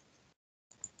 testing.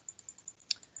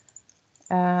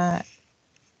 The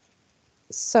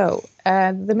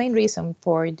main reason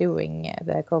for doing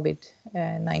the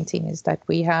COVID-19 is that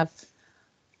we have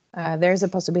there's a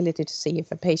possibility to see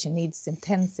if a patient needs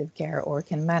intensive care or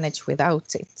can manage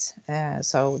without it.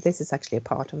 So this is actually a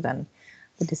part of then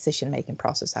the decision-making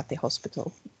process at the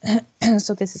hospital.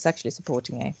 So this is actually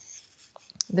supporting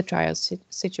the trial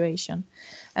situation.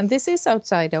 And this is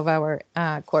outside of our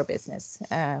core business.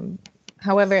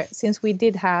 However, since we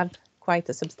did have quite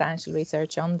a substantial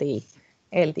research on the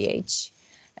LDH,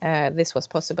 this was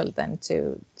possible then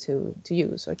to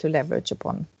use or to leverage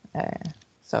upon.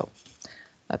 So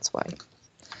that's why.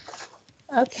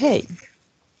 Okay,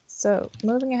 so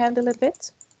moving ahead a little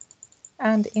bit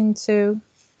and into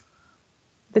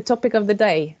the topic of the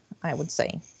day, I would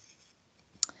say.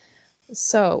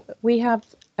 So we have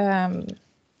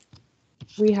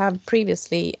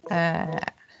previously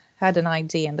had an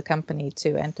idea in the company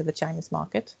to enter the Chinese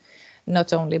market,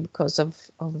 not only because of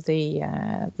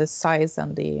the size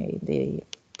and the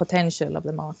potential of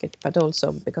the market, but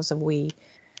also because of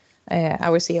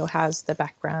our CEO has the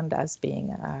background as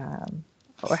being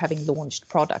or having launched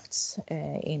products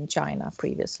in China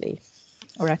previously,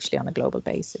 or actually on a global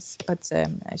basis, but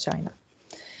China.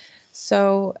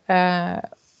 So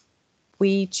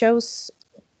we chose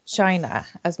China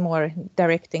as more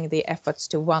directing the efforts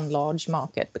to one large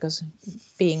market, because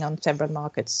being on several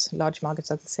large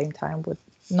markets at the same time would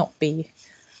not be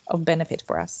of benefit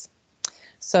for us.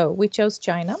 So we chose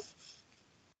China,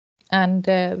 and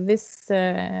these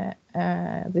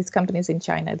companies in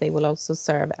China, they will also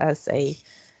serve as a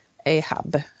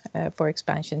hub for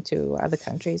expansion to other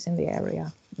countries in the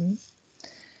area.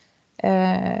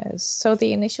 So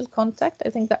the initial contact, I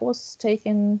think that was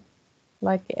taken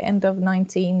like end of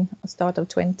 19, start of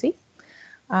 20.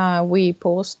 We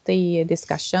paused the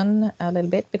discussion a little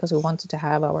bit because we wanted to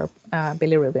have our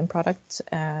bilirubin product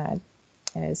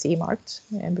CE marked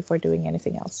before doing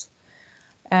anything else.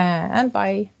 And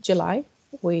by July,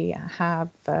 we have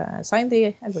signed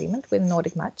the agreement with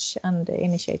Nordic Match and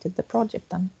initiated the project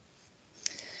then.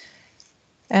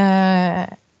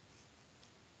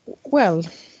 Well,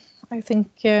 I think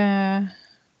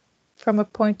from a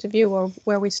point of view of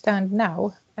where we stand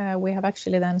now, we have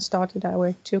actually then started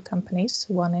our 2 companies,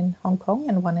 one in Hong Kong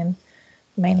and one in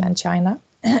mainland China.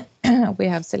 We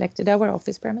have selected our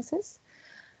office premises.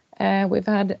 We've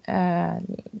had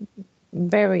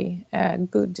very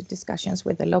good discussions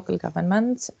with the local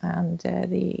government and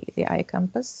the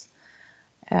iCampus.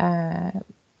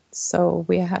 So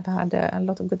we have had a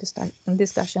lot of good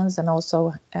discussions, and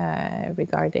also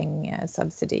regarding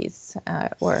subsidies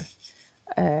or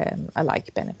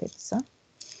alike benefits.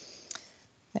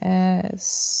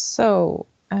 So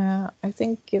I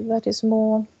think that is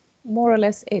more or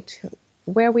less it.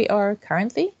 Where we are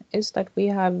currently is that we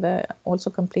have also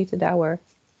completed our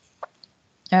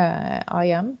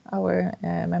IM, our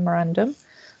memorandum.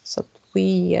 So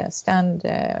we stand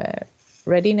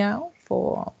ready now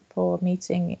for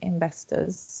meeting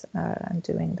investors and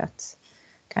doing that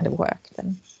kind of work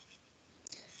then.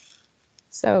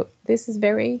 So this is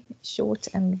very short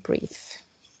and brief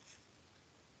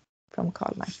from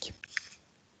Calmark.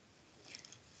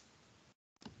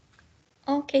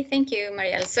 Okay, thank you,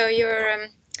 Marielle. So you're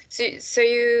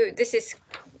this is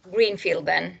greenfield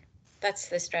then. That's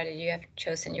the strategy you have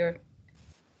chosen. You're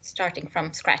starting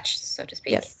from scratch, so to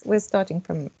speak. Yes, we're starting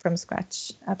from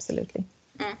scratch. Absolutely.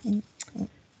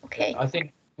 Okay. I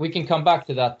think we can come back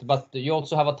to that, but you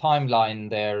also have a timeline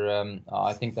there.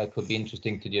 I think that could be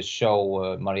interesting to just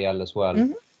show Marielle as well.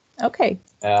 Okay.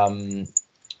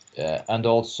 And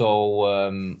also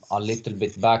a little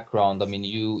bit background. I mean,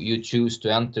 you choose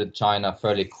to enter China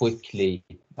fairly quickly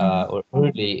or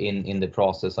early in the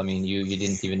process. I mean, you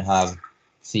didn't even have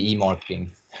CE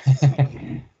marking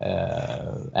and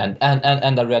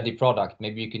a ready product.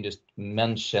 Maybe you can just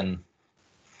mention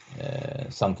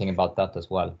something about that as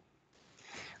well.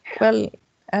 Well,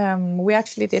 we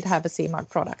actually did have a CE mark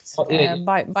product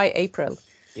by April.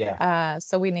 Yeah.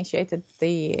 So we initiated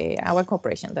our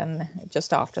cooperation then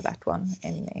just after that one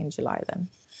in July then.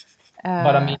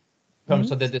 But I mean, in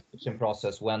terms of the decision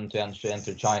process, when to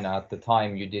enter China, at the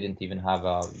time you didn't even have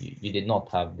you did not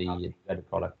have the ready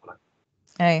product.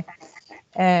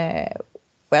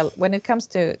 Well, when it comes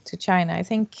to China, I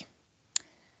think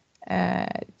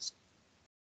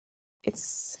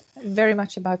it's very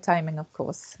much about timing, of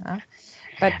course.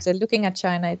 But looking at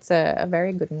China, it's a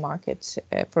very good market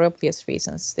for obvious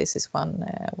reasons. This is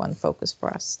one focus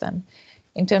for us. Then,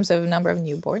 in terms of number of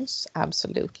newborns,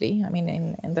 absolutely. I mean,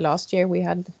 in the last year we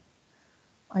had,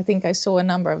 I think I saw a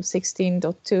number of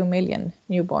 16.2 million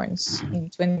newborns in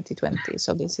 2020.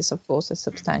 So this is of course a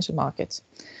substantial market.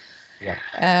 Yeah.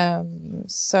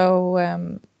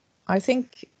 I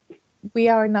think we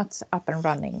are not up and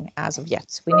running as of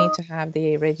yet. We need to have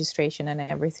the registration and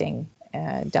everything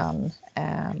done,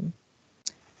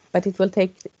 but it will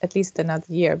take at least another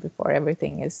year before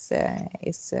everything is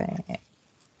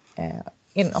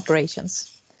in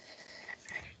operations.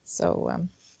 So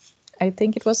I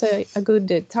think it was a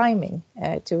good timing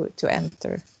to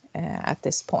enter at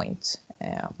this point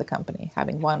of the company,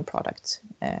 having one product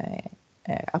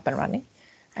up and running,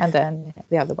 and then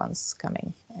the other ones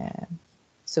coming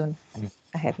soon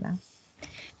ahead now.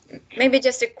 Maybe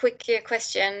just a quick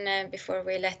question before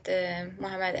we let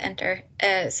Mohammed enter.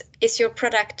 Is your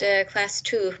product a class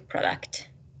 2 product?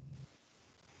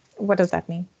 What does that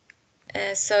mean?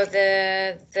 So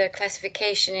the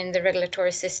classification in the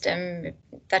regulatory system,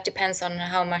 that depends on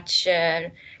how much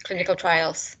clinical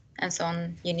trials and so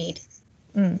on you need.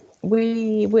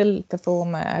 We will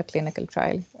perform a clinical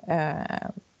trial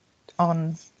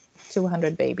on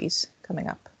 200 babies coming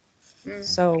up.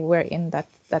 So we're in that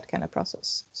kind of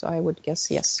process. So I would guess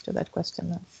yes to that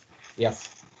question then.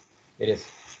 Yes, it is.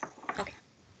 Okay,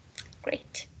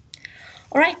 great.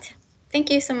 All right.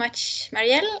 Thank you so much,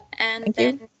 Marielle. And Thank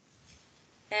then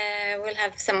you. We'll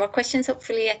have some more questions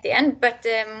hopefully at the end. But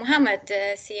Mohammed,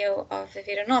 CEO of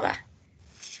Vironova,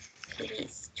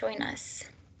 please join us.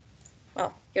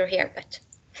 Well, you're here, but...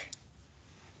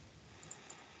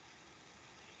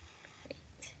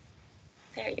 Great.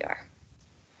 There you are.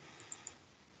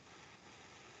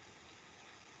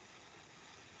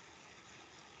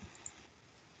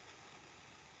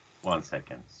 One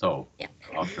second. So Yeah.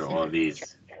 after all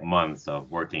these months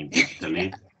of working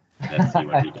digitally, let's see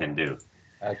what we can do.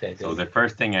 Okay. So the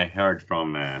first thing I heard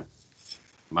from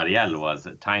Marielle was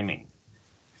timing.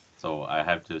 So I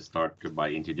have to start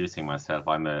by introducing myself.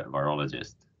 I'm a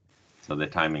virologist. So the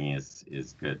timing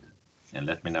is good. And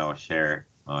let me now share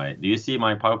my, do you see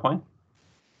my PowerPoint?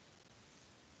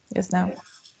 Yes, now.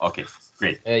 Okay,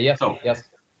 great. Yes. Yes.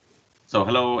 So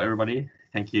hello, everybody.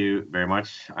 Thank you very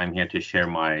much. I'm here to share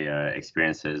my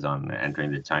experiences on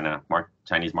entering the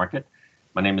Chinese market.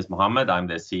 My name is Mohammed. I'm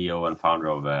the CEO and founder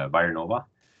of Vironova.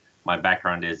 My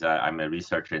background is I'm a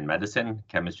researcher in medicine,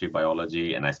 chemistry,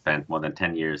 biology, and I spent more than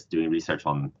 10 years doing research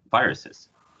on viruses.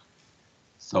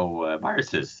 So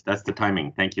viruses, that's the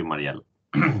timing. Thank you, Marielle.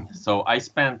 So I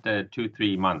spent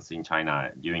 2-3 months in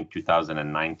China during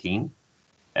 2019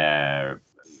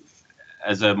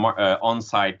 as a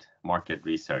on-site market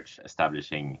research,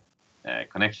 establishing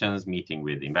connections, meeting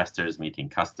with investors, meeting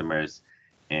customers,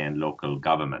 and local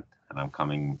government. And I'm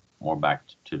coming more back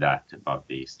to that about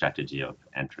the strategy of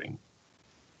entering.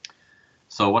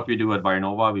 So what we do at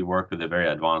Vironova, we work with a very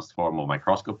advanced form of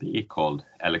microscopy called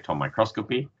electron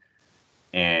microscopy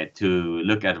to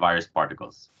look at virus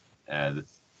particles.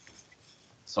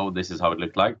 So this is how it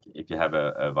looked like. If you have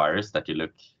a virus that you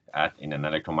look at in an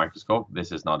electron microscope,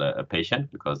 this is not a patient,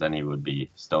 because then he would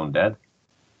be stone dead,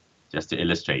 just to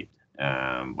illustrate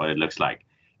what it looks like.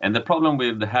 And the problem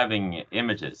with having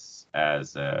images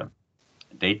as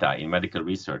data in medical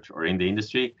research or in the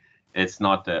industry, it's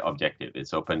not objective,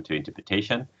 it's open to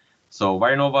interpretation. So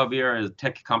Vironova, we are a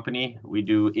tech company. We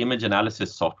do image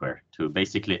analysis software to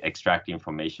basically extract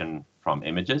information from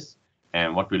images.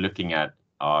 And what we're looking at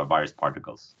are virus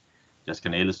particles. Just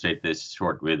going to illustrate this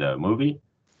short with a movie.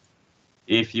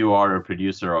 If you are a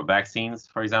producer of vaccines,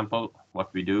 for example,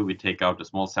 what we do, we take out a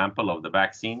small sample of the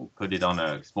vaccine, put it on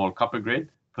a small copper grid,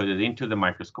 put it into the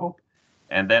microscope,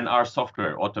 and then our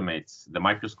software automates the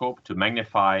microscope to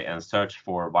magnify and search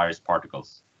for virus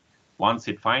particles. Once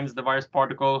it finds the virus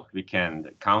particle, we can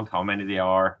count how many they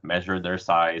are, measure their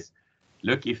size,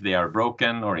 look if they are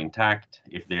broken or intact,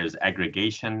 if there's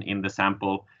aggregation in the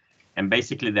sample. And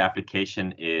basically the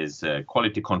application is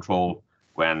quality control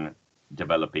when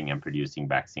developing and producing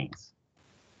vaccines.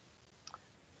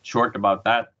 Short about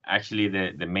that, actually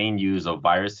the main use of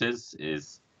viruses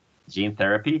is gene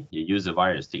therapy. You use a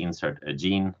virus to insert a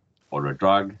gene or a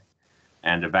drug,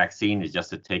 and a vaccine is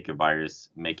just to take a virus,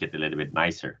 make it a little bit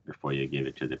nicer before you give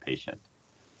it to the patient.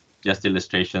 Just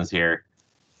illustrations here.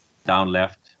 Down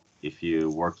left, if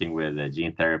you're working with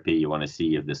gene therapy, you want to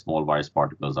see if the small virus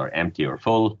particles are empty or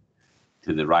full.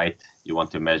 To the right, you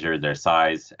want to measure their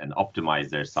size and optimize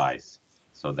their size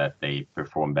so that they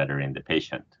perform better in the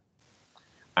patient.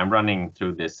 I'm running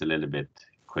through this a little bit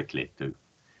quickly too.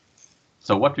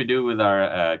 So what we do with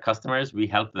our customers, we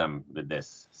help them with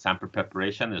this sample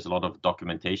preparation. There's a lot of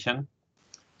documentation.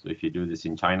 So if you do this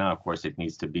in China, of course, it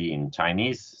needs to be in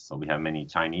Chinese. So we have many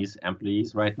Chinese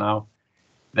employees right now.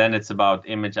 Then it's about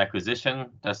image acquisition.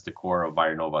 That's the core of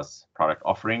Vironova's product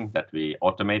offering, that we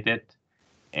automate it.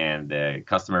 And the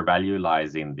customer value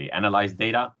lies in the analyzed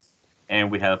data. And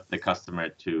we help the customer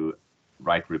to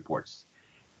write reports.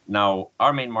 Now,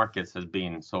 our main markets has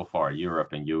been so far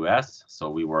Europe and US. So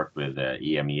we work with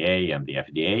EMEA and the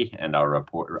FDA, and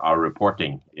our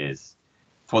reporting is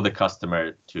for the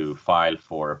customer to file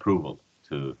for approval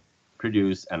to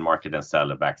produce and market and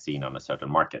sell a vaccine on a certain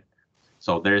market.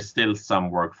 So there is still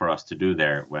some work for us to do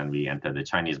there when we enter the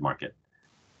Chinese market.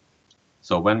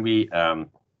 So when we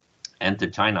enter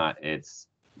China, it's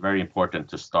very important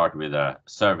to start with a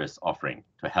service offering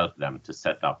to help them to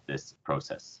set up this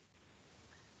process.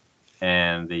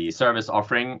 And the service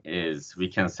offering is we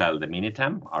can sell the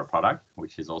Minitem, our product,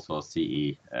 which is also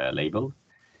CE labeled.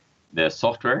 The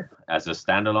software as a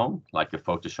standalone, like a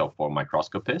Photoshop for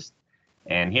microscopist.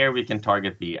 And here we can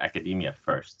target the academia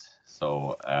first.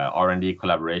 So R&D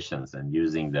collaborations and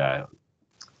using the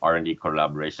R&D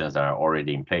collaborations that are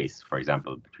already in place, for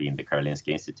example, between the Karolinska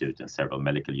Institute and several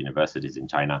medical universities in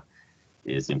China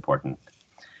is important.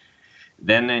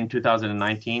 Then in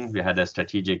 2019, we had a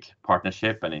strategic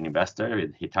partnership and an investor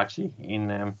with Hitachi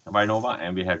in Vironova,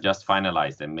 and we have just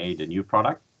finalized and made a new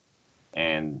product.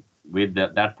 And with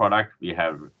that product, we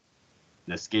have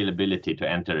the scalability to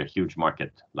enter a huge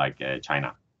market like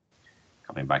China.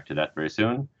 Coming back to that very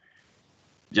soon.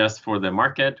 Just for the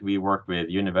market, we work with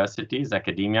universities,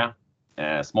 academia,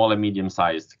 small and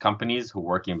medium-sized companies who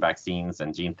work in vaccines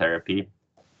and gene therapy,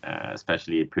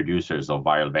 especially producers of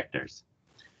viral vectors.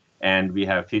 And we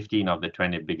have 15 of the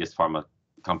 20 biggest pharma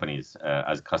companies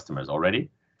as customers already.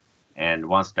 And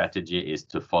one strategy is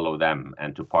to follow them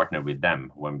and to partner with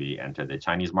them when we enter the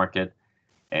Chinese market.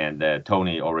 And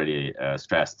Tony already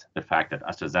stressed the fact that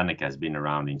AstraZeneca has been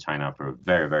around in China for a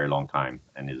very, very long time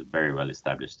and is very well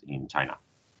established in China.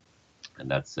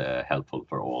 And that's helpful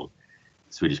for all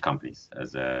Swedish companies.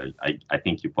 As I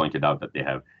think you pointed out that they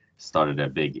have started a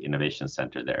big innovation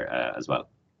center there as well.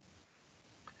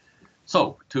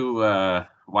 So to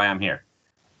why I'm here.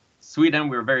 Sweden,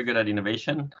 we're very good at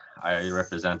innovation. I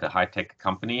represent a high-tech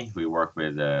company. We work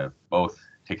with both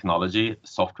technology,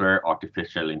 software,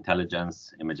 artificial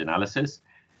intelligence, image analysis,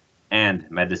 and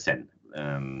medicine,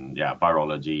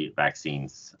 virology,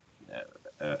 vaccines.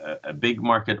 A big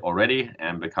market already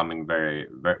and becoming very,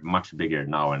 very much bigger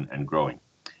now and growing.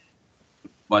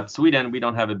 But Sweden, we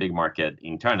don't have a big market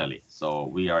internally. So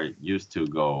we are used to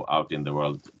go out in the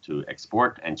world to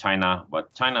export, and China,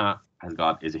 what China has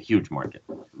got is a huge market,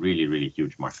 really, really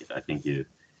huge market. I think you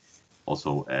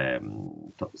also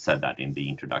said that in the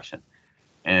introduction.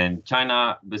 And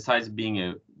China, besides being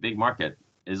a big market,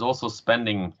 is also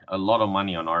spending a lot of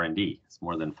money on R&D. It's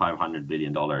more than $500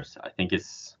 billion. I think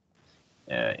it's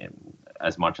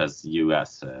as much as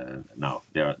US now.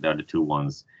 They are the two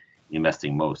ones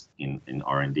investing most in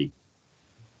R&D.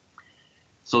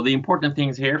 So the important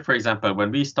things here, for example,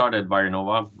 when we started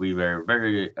Vironova,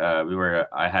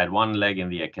 I had one leg in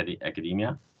the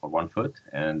academia, or one foot,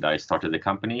 and I started the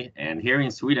company. And here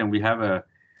in Sweden, we have a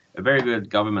very good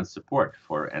government support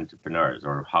for entrepreneurs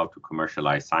or how to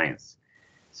commercialize science.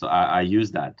 So I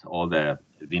use that, all the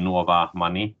Vinnova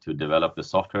money to develop the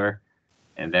software.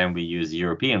 And then we use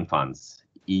European funds,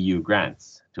 EU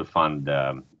grants, to fund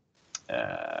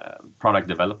product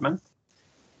development,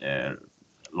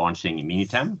 launching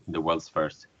Minitem, the world's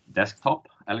first desktop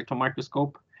electron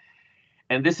microscope.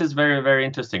 And this is very, very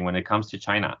interesting when it comes to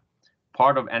China.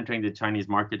 Part of entering the Chinese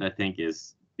market, I think,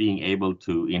 is being able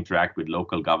to interact with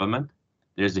local government.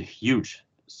 There's a huge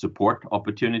support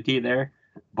opportunity there,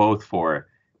 both for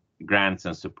grants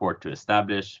and support to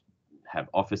establish, have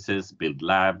offices, build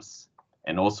labs,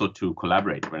 and also to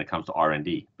collaborate when it comes to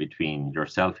R&D between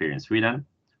yourself here in Sweden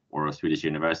or a Swedish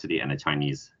university and a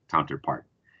Chinese counterpart.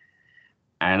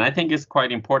 And I think it's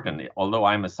quite important, although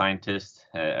I'm a scientist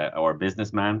or a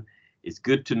businessman, it's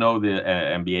good to know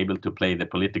and be able to play the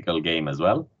political game as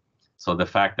well. So the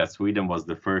fact that Sweden was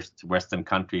the first Western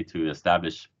country to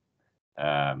establish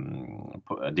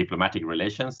diplomatic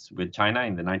relations with China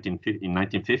in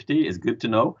 1950 is good to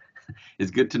know.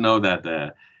 It's good to know that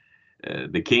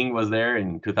the king was there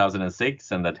in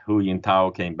 2006 and that Hu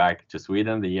Jintao came back to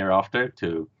Sweden the year after,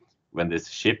 to when this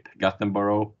ship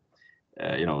Gothenburg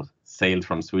sailed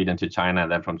from Sweden to China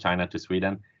and then from China to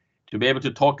Sweden, to be able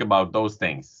to talk about those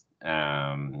things.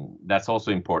 That's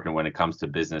also important when it comes to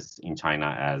business in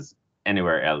China as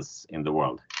anywhere else in the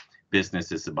world.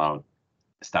 Business is about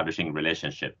establishing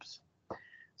relationships.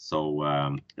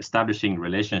 So establishing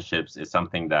relationships is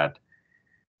something that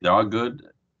there are good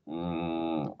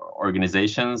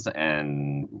organizations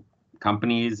and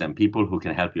companies and people who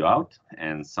can help you out,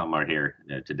 and some are here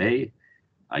today.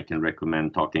 I can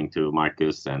recommend talking to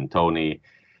Marcus and Tony,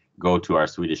 go to our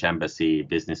Swedish embassy,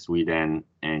 Business Sweden,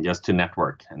 and just to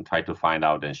network and try to find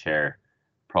out and share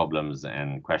problems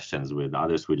and questions with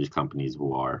other Swedish companies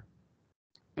who are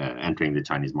entering the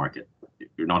Chinese market.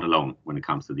 You're not alone when it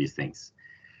comes to these things.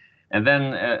 And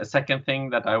then a second thing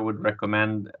that I would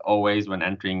recommend always when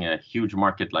entering a huge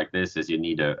market like this is you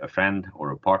need a friend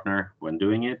or a partner when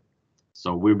doing it.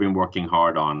 So we've been working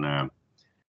hard on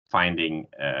finding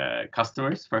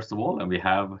customers, first of all, and we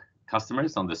have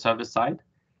customers on the service side.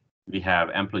 We have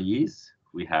employees.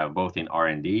 We have both in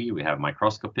R&D, we have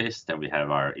microscopists, and we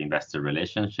have our investor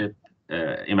relation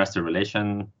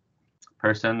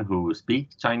person who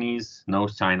speaks Chinese,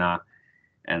 knows China,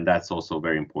 and that's also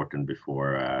very important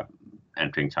before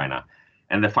entering China.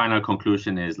 And the final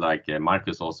conclusion is, like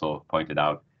Marcus also pointed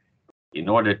out, in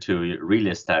order to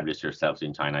really establish yourselves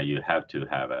in China, you have to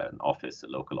have an office, a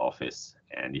local office.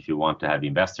 And if you want to have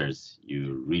investors,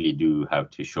 you really do have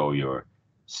to show your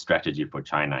strategy for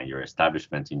China, your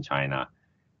establishment in China,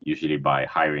 usually by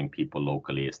hiring people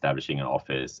locally, establishing an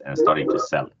office, and starting to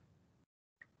sell.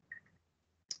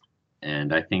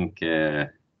 And I think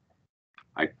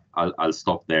I'll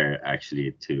stop there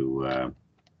actually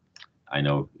I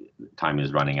know time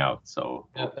is running out, so.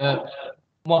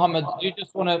 Mohammed, do you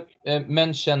just want to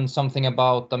mention something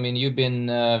about, I mean, you've been,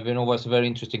 Vironova is a very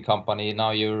interesting company.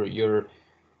 Now you're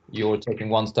taking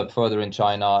one step further in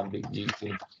China. You've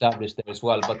been established there as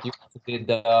well, but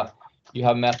you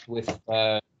have met with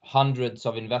hundreds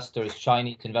of investors,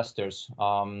 Chinese investors,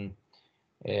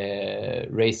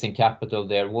 raising capital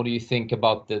there. What do you think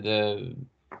about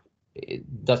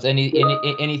does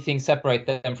anything separate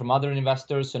them from other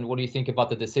investors, and what do you think about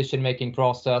the decision-making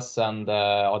process, and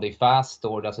are they fast,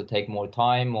 or does it take more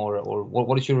time, or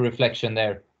what is your reflection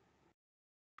there?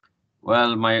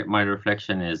 Well, my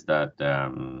reflection is that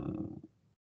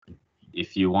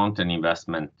if you want an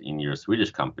investment in your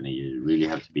Swedish company, you really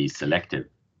have to be selective,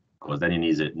 because then you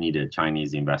need a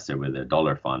Chinese investor with a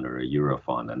dollar fund or a euro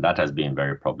fund, and that has been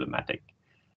very problematic.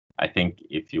 I think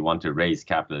if you want to raise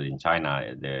capital in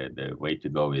China, the way to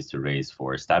go is to raise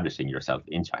for establishing yourself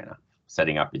in China,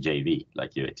 setting up a JV,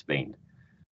 like you explained.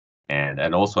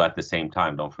 And also at the same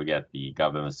time, don't forget the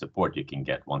government support you can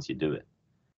get once you do it.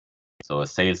 So a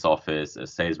sales office, a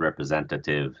sales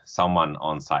representative, someone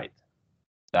on site.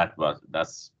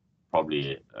 That's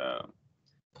probably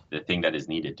the thing that is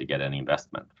needed to get an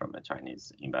investment from a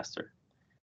Chinese investor.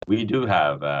 We do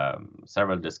have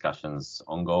several discussions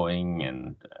ongoing,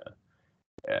 and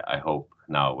I hope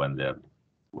now when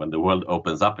the world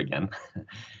opens up again,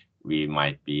 we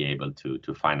might be able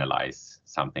to finalize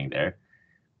something there.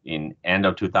 In end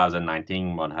of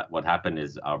 2019, what happened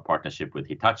is our partnership with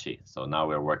Hitachi. So now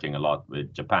we're working a lot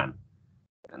with Japan,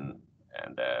 and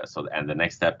the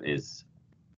next step is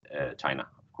China,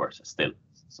 of course, still.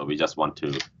 So we just want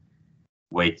to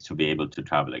wait to be able to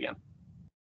travel again.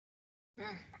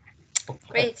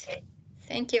 Great.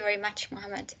 Thank you very much,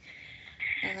 Mohammed.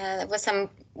 That was some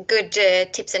good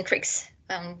tips and tricks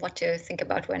on what to think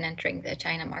about when entering the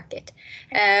China market.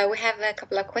 We have a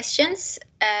couple of questions.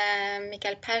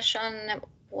 Mikael Persson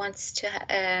wants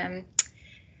to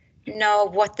know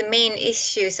what the main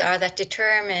issues are that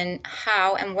determine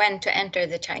how and when to enter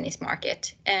the Chinese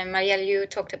market. Marielle, you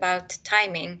talked about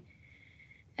timing,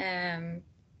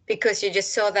 because you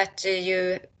just saw that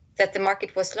the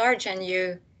market was large and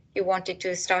you wanted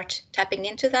to start tapping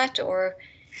into that, or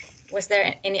was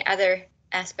there any other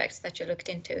aspects that you looked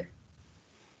into?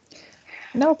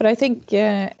 No, but I think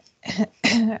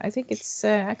it's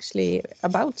actually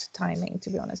about timing, to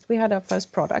be honest. We had our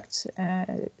first product,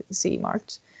 CE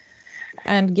marked,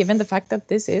 And given the fact that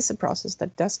this is a process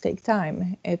that does take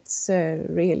time, it's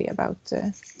really about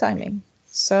timing.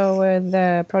 So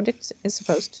the project is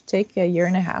supposed to take 1.5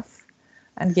 years,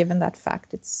 and given that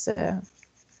fact, it's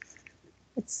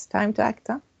time to act.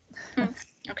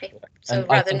 Okay, so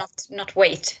rather not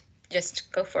wait,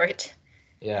 just go for it.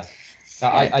 Yeah.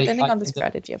 Depending on the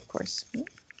strategy, of course,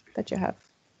 that you have.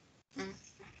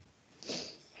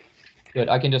 Good.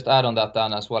 I can just add on that,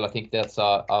 Dan, as well. I think that's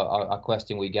a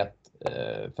question we get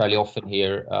fairly often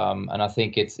here, and I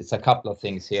think it's a couple of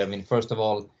things here. I mean, first of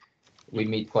all, we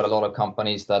meet quite a lot of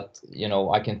companies that, you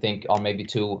know, I can think are maybe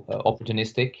too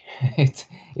opportunistic.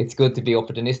 It's good to be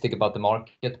opportunistic about the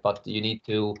market, but you need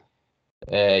to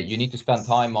spend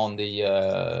time on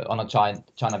a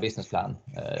China business plan.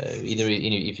 Either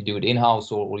if you do it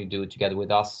in-house or you do it together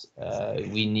with us.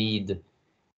 We need,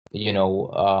 you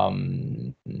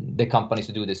know, the companies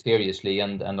to do this seriously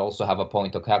and also have a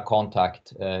point of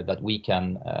contact that we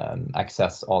can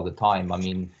access all the time. I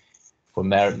mean, for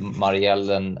Marielle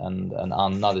and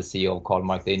Anna, the CEO of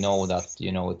Calmark, they know that,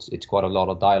 you know, it's quite a lot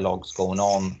of dialogues going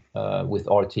on with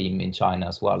our team in China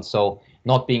as well. So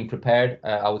not being prepared,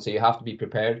 I would say you have to be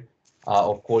prepared.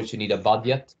 Of course, you need a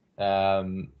budget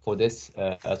for this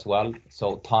as well.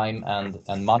 So time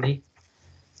and money,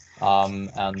 and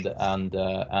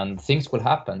things will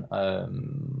happen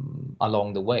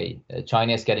along the way.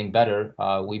 China is getting better.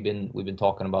 We've been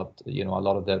talking about, you know, a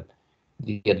lot of the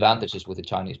advantages with the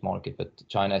Chinese market, but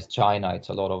China is China. It's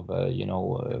a lot of you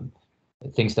know,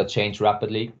 things that change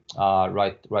rapidly.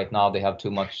 Right now they have too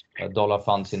much dollar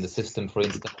funds in the system, for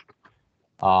instance.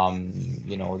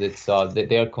 You know, it's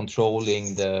they're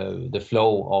controlling the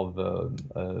flow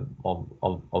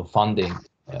of funding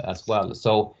as well.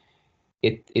 So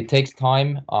it takes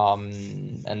time.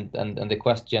 And the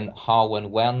question how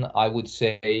and when, I would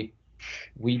say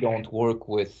we don't work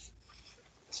with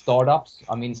startups.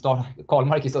 I mean,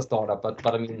 Calmark is a startup, but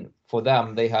I mean, for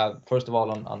them, they have, first of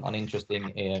all, an interesting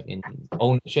in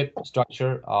ownership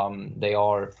structure. They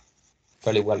are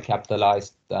fairly well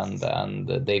capitalized, and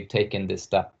they've taken this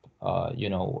step, you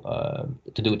know,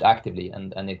 to do it actively,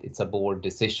 and it's a board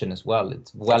decision as well.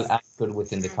 It's well anchored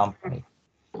within the company.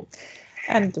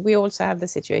 And we also have the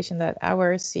situation that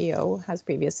our CEO has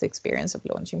previous experience of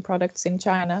launching products in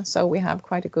China, so we have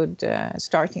quite a good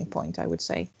starting point, I would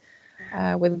say.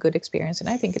 With good experience, and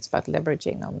I think it's about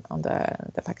leveraging on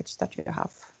the package that you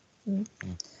have.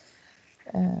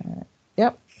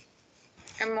 Yep.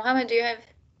 And Mohammed, do you have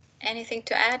anything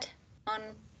to add on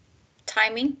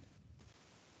timing?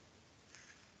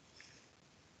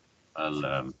 Well,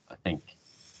 I think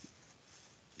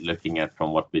looking at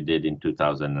from what we did in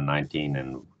 2019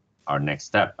 and our next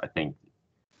step, I think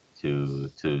to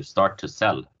start to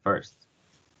sell first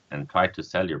and try to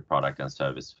sell your product and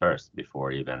service first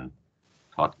before even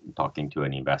talking to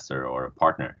an investor or a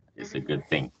partner is a good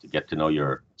thing to get to know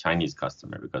your Chinese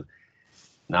customer, because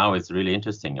now it's really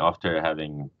interesting. After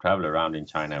having traveled around in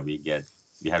China, we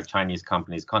have Chinese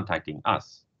companies contacting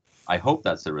us. I hope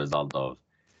that's a result of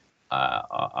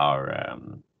our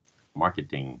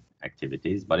marketing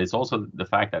activities, but it's also the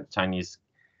fact that Chinese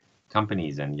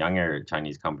companies and younger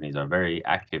Chinese companies are very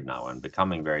active now and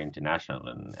becoming very international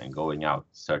and going out,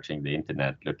 searching the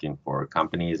internet, looking for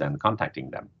companies and contacting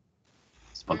them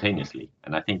spontaneously.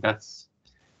 And I think that's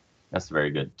very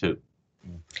good too.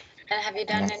 And have you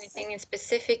done anything in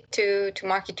specific to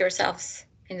market yourselves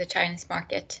in the Chinese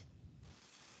market?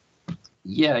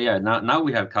 Yeah. Now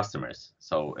we have customers,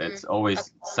 so it's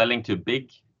always selling to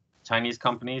big Chinese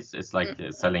companies. It's like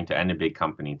selling to any big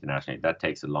company internationally. That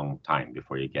takes a long time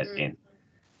before you get in.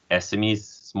 SMEs,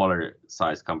 smaller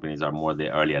size companies, are more the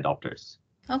early adopters.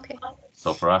 Okay.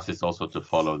 So for us, it's also to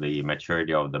follow the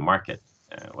maturity of the market.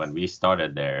 When we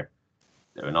started there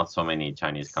were not so many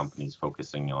Chinese companies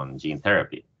focusing on gene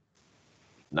therapy.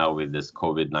 Now with this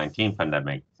COVID-19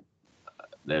 pandemic,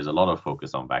 there's a lot of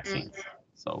focus on vaccines.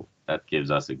 So that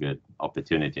gives us a good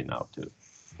opportunity now to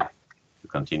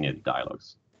continue the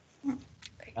dialogues.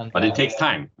 But it takes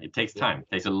time. It takes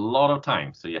a lot of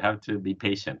time. So you have to be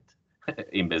patient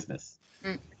in business.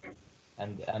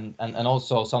 And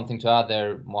also something to add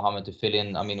there, Mohammed, to fill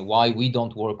in. I mean, why we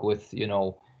don't work with, you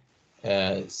know,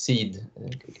 seed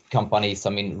companies,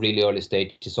 I mean, really early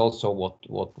stage, is also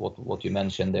what you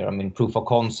mentioned there. I mean, proof of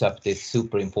concept is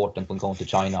super important when going to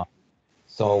China.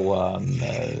 So I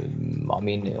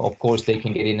mean, of course they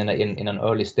can get in an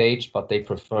early stage, but they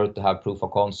prefer to have proof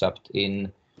of concept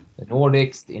in the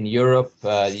Nordics, in Europe,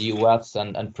 the US,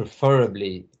 and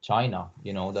preferably China.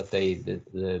 You know, that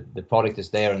the product is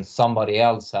there and somebody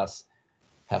else has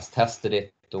tested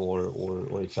it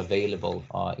or it's available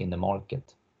in the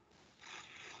market.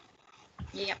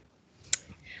 Yeah.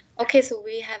 Okay, so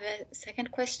we have a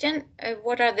second question.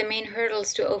 What are the main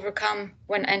hurdles to overcome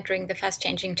when entering the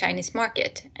fast-changing Chinese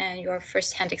market? And your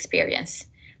first-hand experience,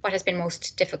 what has been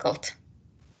most difficult?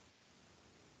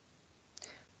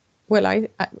 Well,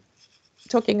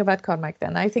 talking about Calmark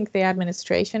then, I think the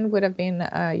administration would have been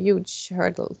a huge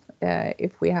hurdle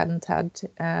if we hadn't had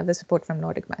the support from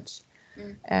Nordic Match.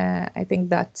 I think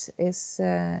that is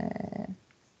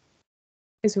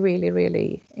really,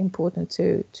 really important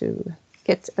to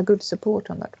get a good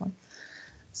support on that one.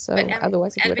 So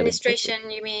otherwise, it administration,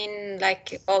 you mean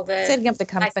like all the setting up the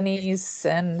companies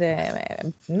and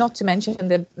not to mention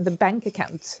the bank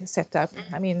account setup.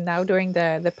 I mean, now during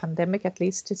the pandemic, at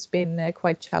least, it's been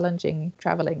quite challenging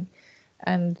traveling,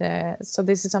 and so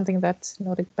this is something that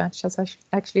Nordic Match has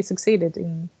actually succeeded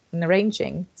in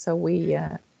arranging. So we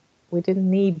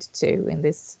didn't need to in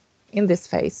this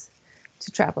phase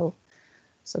to travel.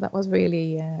 So that was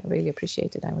really really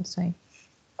appreciated, I would say.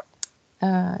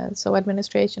 So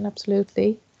administration,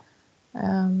 absolutely.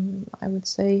 I would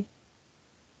say,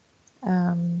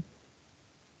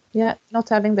 yeah, not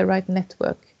having the right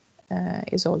network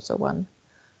is also one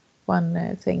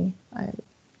thing.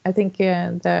 I think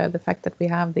the fact that we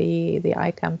have the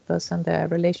iCampus and the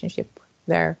relationship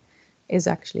there is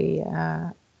actually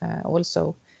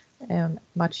also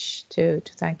much to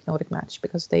thank Nordic Match,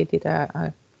 because they did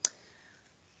a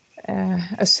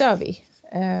survey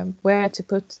where to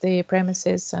put the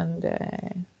premises and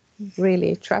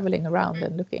really traveling around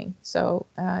and looking. So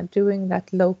doing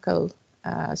that local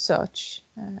search,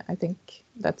 I think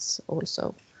that's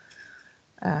also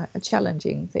a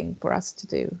challenging thing for us to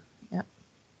do. Yeah.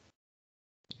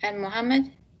 And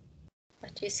Mohammed,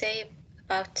 what do you say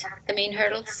about the main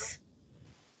hurdles?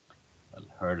 Well,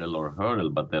 hurdle,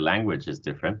 but the language is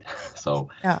different. So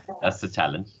yeah, that's the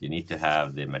challenge. You need to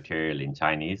have the material in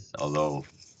Chinese, although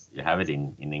you have it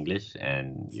in English,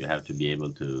 and you have to be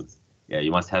able to,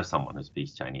 you must have someone who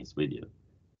speaks Chinese with you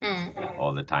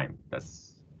all the time.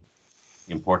 That's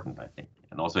important, I think.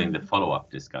 And also in the follow-up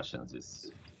discussions,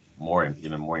 it's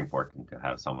even more important to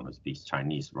have someone who speaks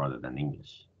Chinese rather than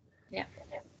English. Yeah.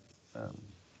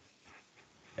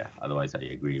 Otherwise I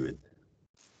agree with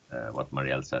what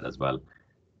Marielle said as well.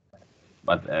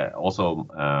 But also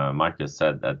Marcus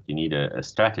said that you need a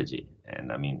strategy. And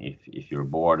I mean, if your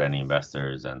board and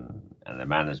investors and the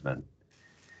management,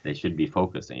 they should be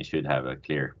focused, and you should have a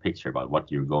clear picture about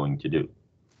what you're going to do.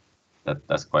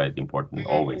 That's quite important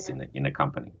always in a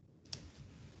company.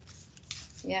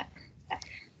 Yeah.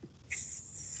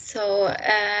 So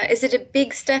is it a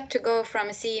big step to go from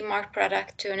a CE mark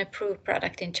product to an approved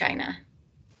product in China?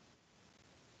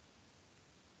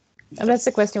 And that's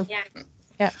the question.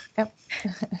 Yeah.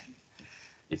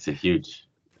 It's a huge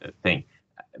thing.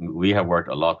 We have worked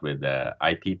a lot with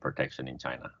IP protection in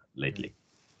China lately,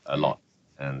 a lot.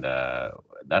 And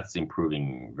that's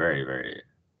improving very, very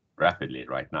rapidly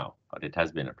right now, but it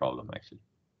has been a problem actually.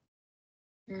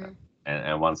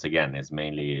 And once again, it's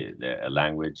mainly the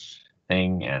language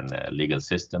thing and the legal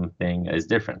system thing is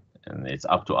different, and it's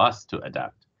up to us to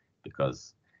adapt,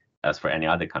 because as for any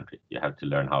other country, you have to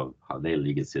learn how their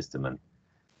legal system and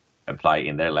apply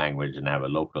in their language and have a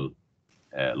local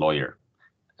lawyer.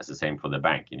 It's the same for the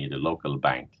bank. You need a local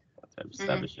bank to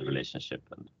establish a relationship,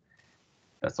 and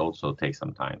that's also takes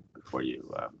some time before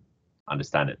you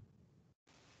understand it.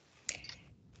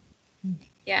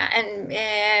 Yeah, and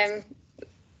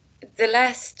the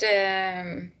last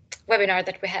webinar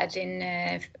that we had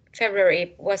in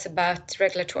February was about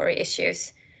regulatory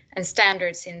issues and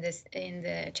standards in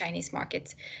the Chinese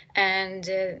market, and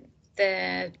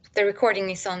the recording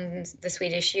is on the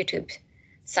Swedish YouTube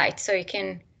site, so you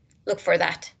can look for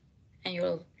that, and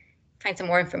you'll find some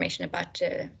more information about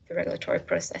the regulatory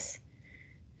process.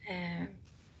 I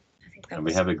think and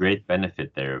we have a great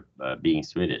benefit there, being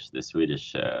Swedish. The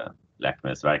Swedish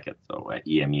Läkemedelsverket, so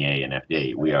EMEA and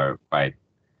FDA, we are quite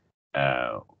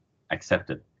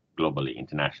accepted globally,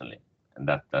 internationally, and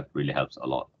that really helps a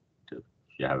lot too.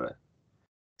 If you have a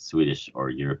Swedish or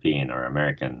European or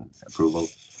American approval,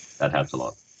 that helps a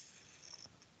lot.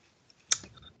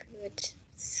 Good.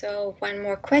 So one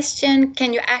more question: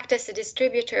 can you act as a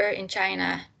distributor in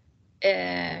China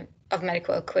of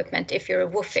medical equipment if you're a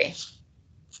WOFI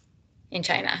in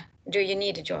China? Do you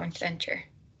need a joint venture?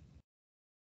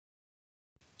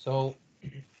 So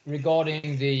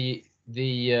regarding the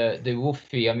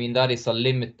WOFI, I mean, that is a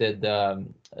limited,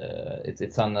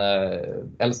 it's an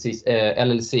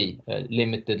LLC,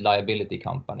 limited liability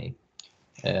company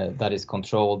that is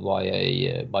controlled by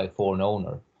a foreign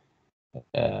owner.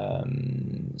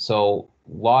 So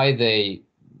why they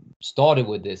started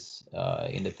with this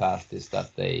in the past is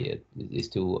that is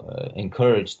to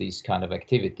encourage these kind of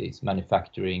activities,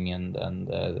 manufacturing and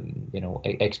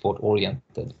export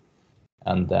oriented,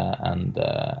 and on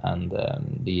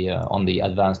the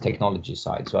advanced technology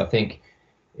side. So I think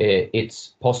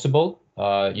it's possible.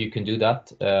 You can do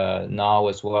that now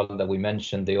as well. That we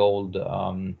mentioned the old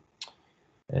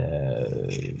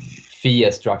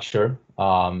FIA structure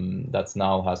that's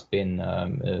now has been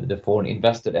the foreign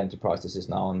invested enterprises is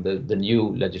now on the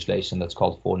new legislation that's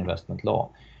called foreign investment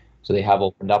law. So they have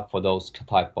opened up for those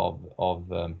type of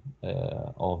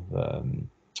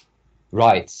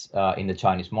rights in the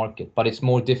Chinese market, but it's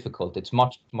more difficult. It's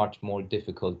much more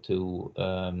difficult to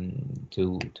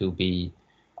be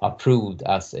approved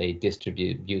as a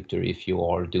distributor if you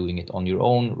are doing it on your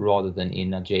own rather than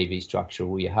in a JV structure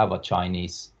where you have a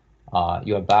Chinese,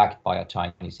 you are backed by a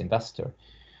Chinese investor.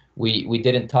 We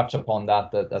didn't touch upon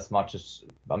that as much as,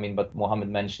 I mean, but Mohammed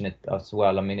mentioned it as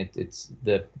well. I mean, it's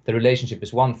the relationship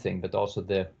is one thing, but also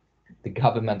the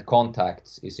government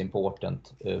contacts is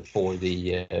important for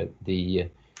the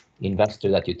investor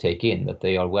that you take in, that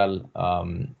they are well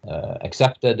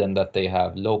accepted and that they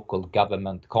have local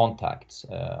government contacts,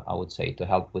 I would say, to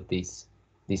help with these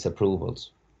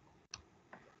approvals.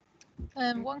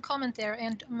 One comment there,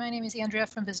 and my name is Andrea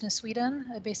from Business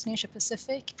Sweden, based in Asia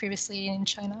Pacific, previously in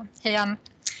China. Hey, Ann.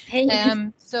 Hey.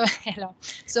 So hello.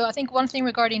 So I think one thing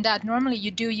regarding that, normally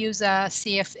you do use a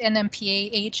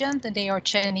NMPA agent, and they are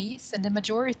Chinese, and the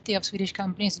majority of Swedish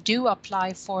companies do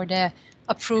apply for the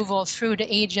approval through the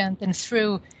agent and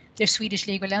through their Swedish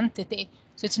legal entity.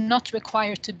 So it's not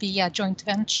required to be a joint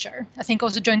venture. I think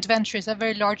also joint venture is a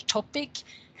very large topic,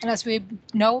 and as we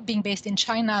know, being based in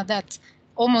China, that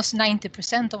almost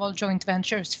 90% of all joint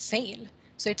ventures fail.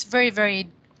 So it's very,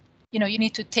 you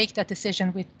need to take that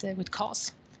decision with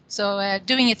cause. So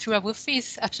doing it through a WUFI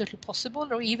is absolutely possible,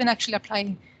 or even actually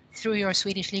applying through your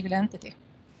Swedish legal entity.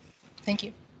 Thank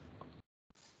you.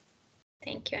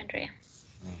 Thank you, Andrea.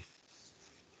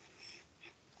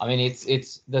 I mean,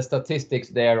 it's the statistics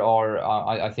there are.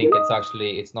 I think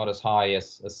it's not as high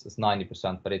as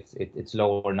 90%, but it's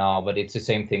lower now. But it's the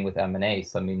same thing with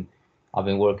M&As. I mean, I've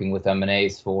been working with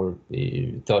M&As for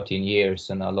 13 years,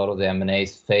 and a lot of the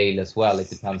M&As fail as well. It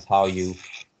depends how you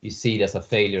see it as a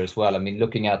failure as well. I mean,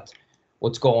 looking at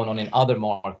what's going on in other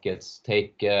markets,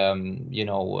 we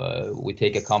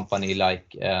take a company like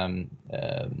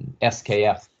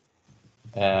SKF.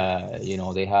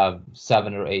 They have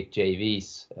 7 or 8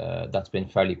 JVs. That's been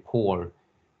fairly poor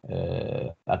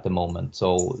at the moment.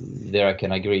 So there I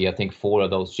can agree. I think 4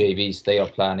 of those JVs, they are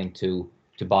planning to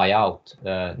buy out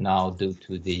now due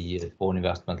to the foreign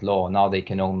investment law. Now they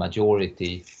can own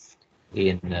majority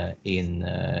in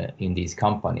these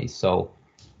companies. So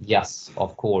yes,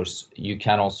 of course, you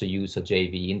can also use a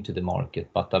JV into the market.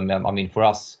 But I mean, for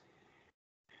us,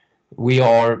 we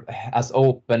are as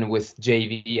open with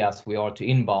JV as we are to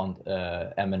inbound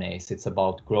M&As. It's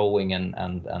about growing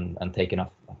and taking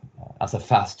up as a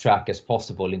fast track as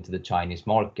possible into the Chinese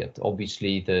market.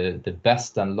 Obviously, the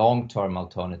best and long-term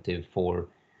alternative for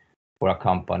a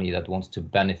company that wants to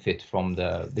benefit from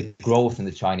the growth in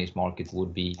the Chinese market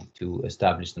would be to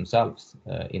establish themselves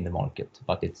in the market.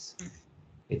 But it's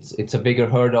a bigger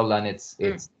hurdle, and it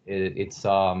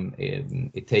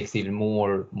takes even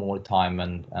more time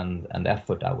and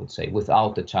effort, I would say,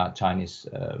 without the Chinese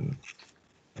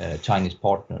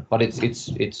partner. But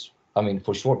it's I mean,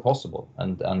 for sure possible,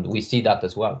 and we see that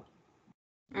as well.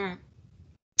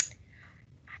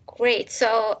 Great.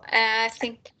 So I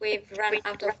think we've run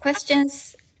out of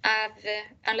questions,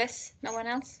 unless no one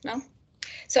else. No.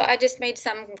 So I just made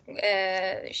some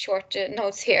short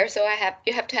notes here. So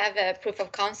you have to have a proof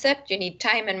of concept. You need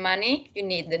time and money. You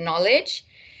need the knowledge,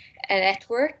 a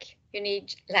network. You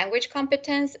need language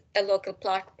competence, a local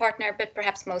partner, but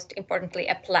perhaps most importantly,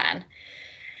 a plan.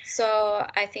 So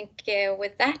I think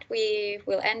with that, we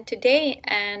will end today.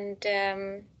 And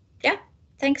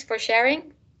thanks for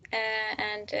sharing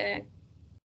and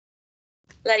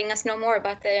letting us know more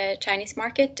about the Chinese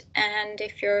market. And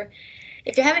if you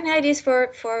have any ideas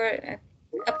for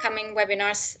upcoming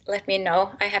webinars, let me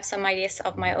know. I have some ideas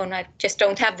of my own. I just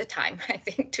don't have the time, I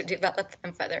think, to develop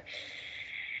them further.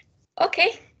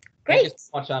 Okay, great. Thank you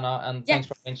so much, Anna, and thanks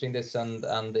for mentioning this.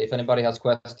 And if anybody has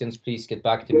questions, please get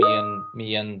back to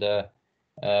me and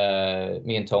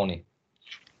Tony.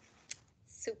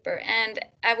 Super, and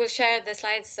I will share the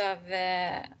slides of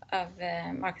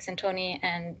Marcus and Tony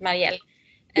and Marielle.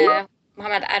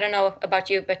 Mohammed, I don't know about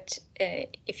you, but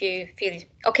if you feel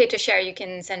okay to share, you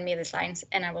can send me the slides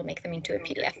and I will make them into a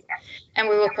PDF. And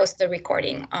we will post the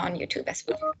recording on YouTube as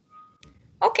well.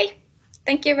 Okay,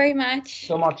 Thank you very much.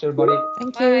 So much, everybody.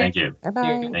 Thank Bye. you. Thank you. Bye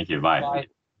bye. Thank you. Bye. Bye.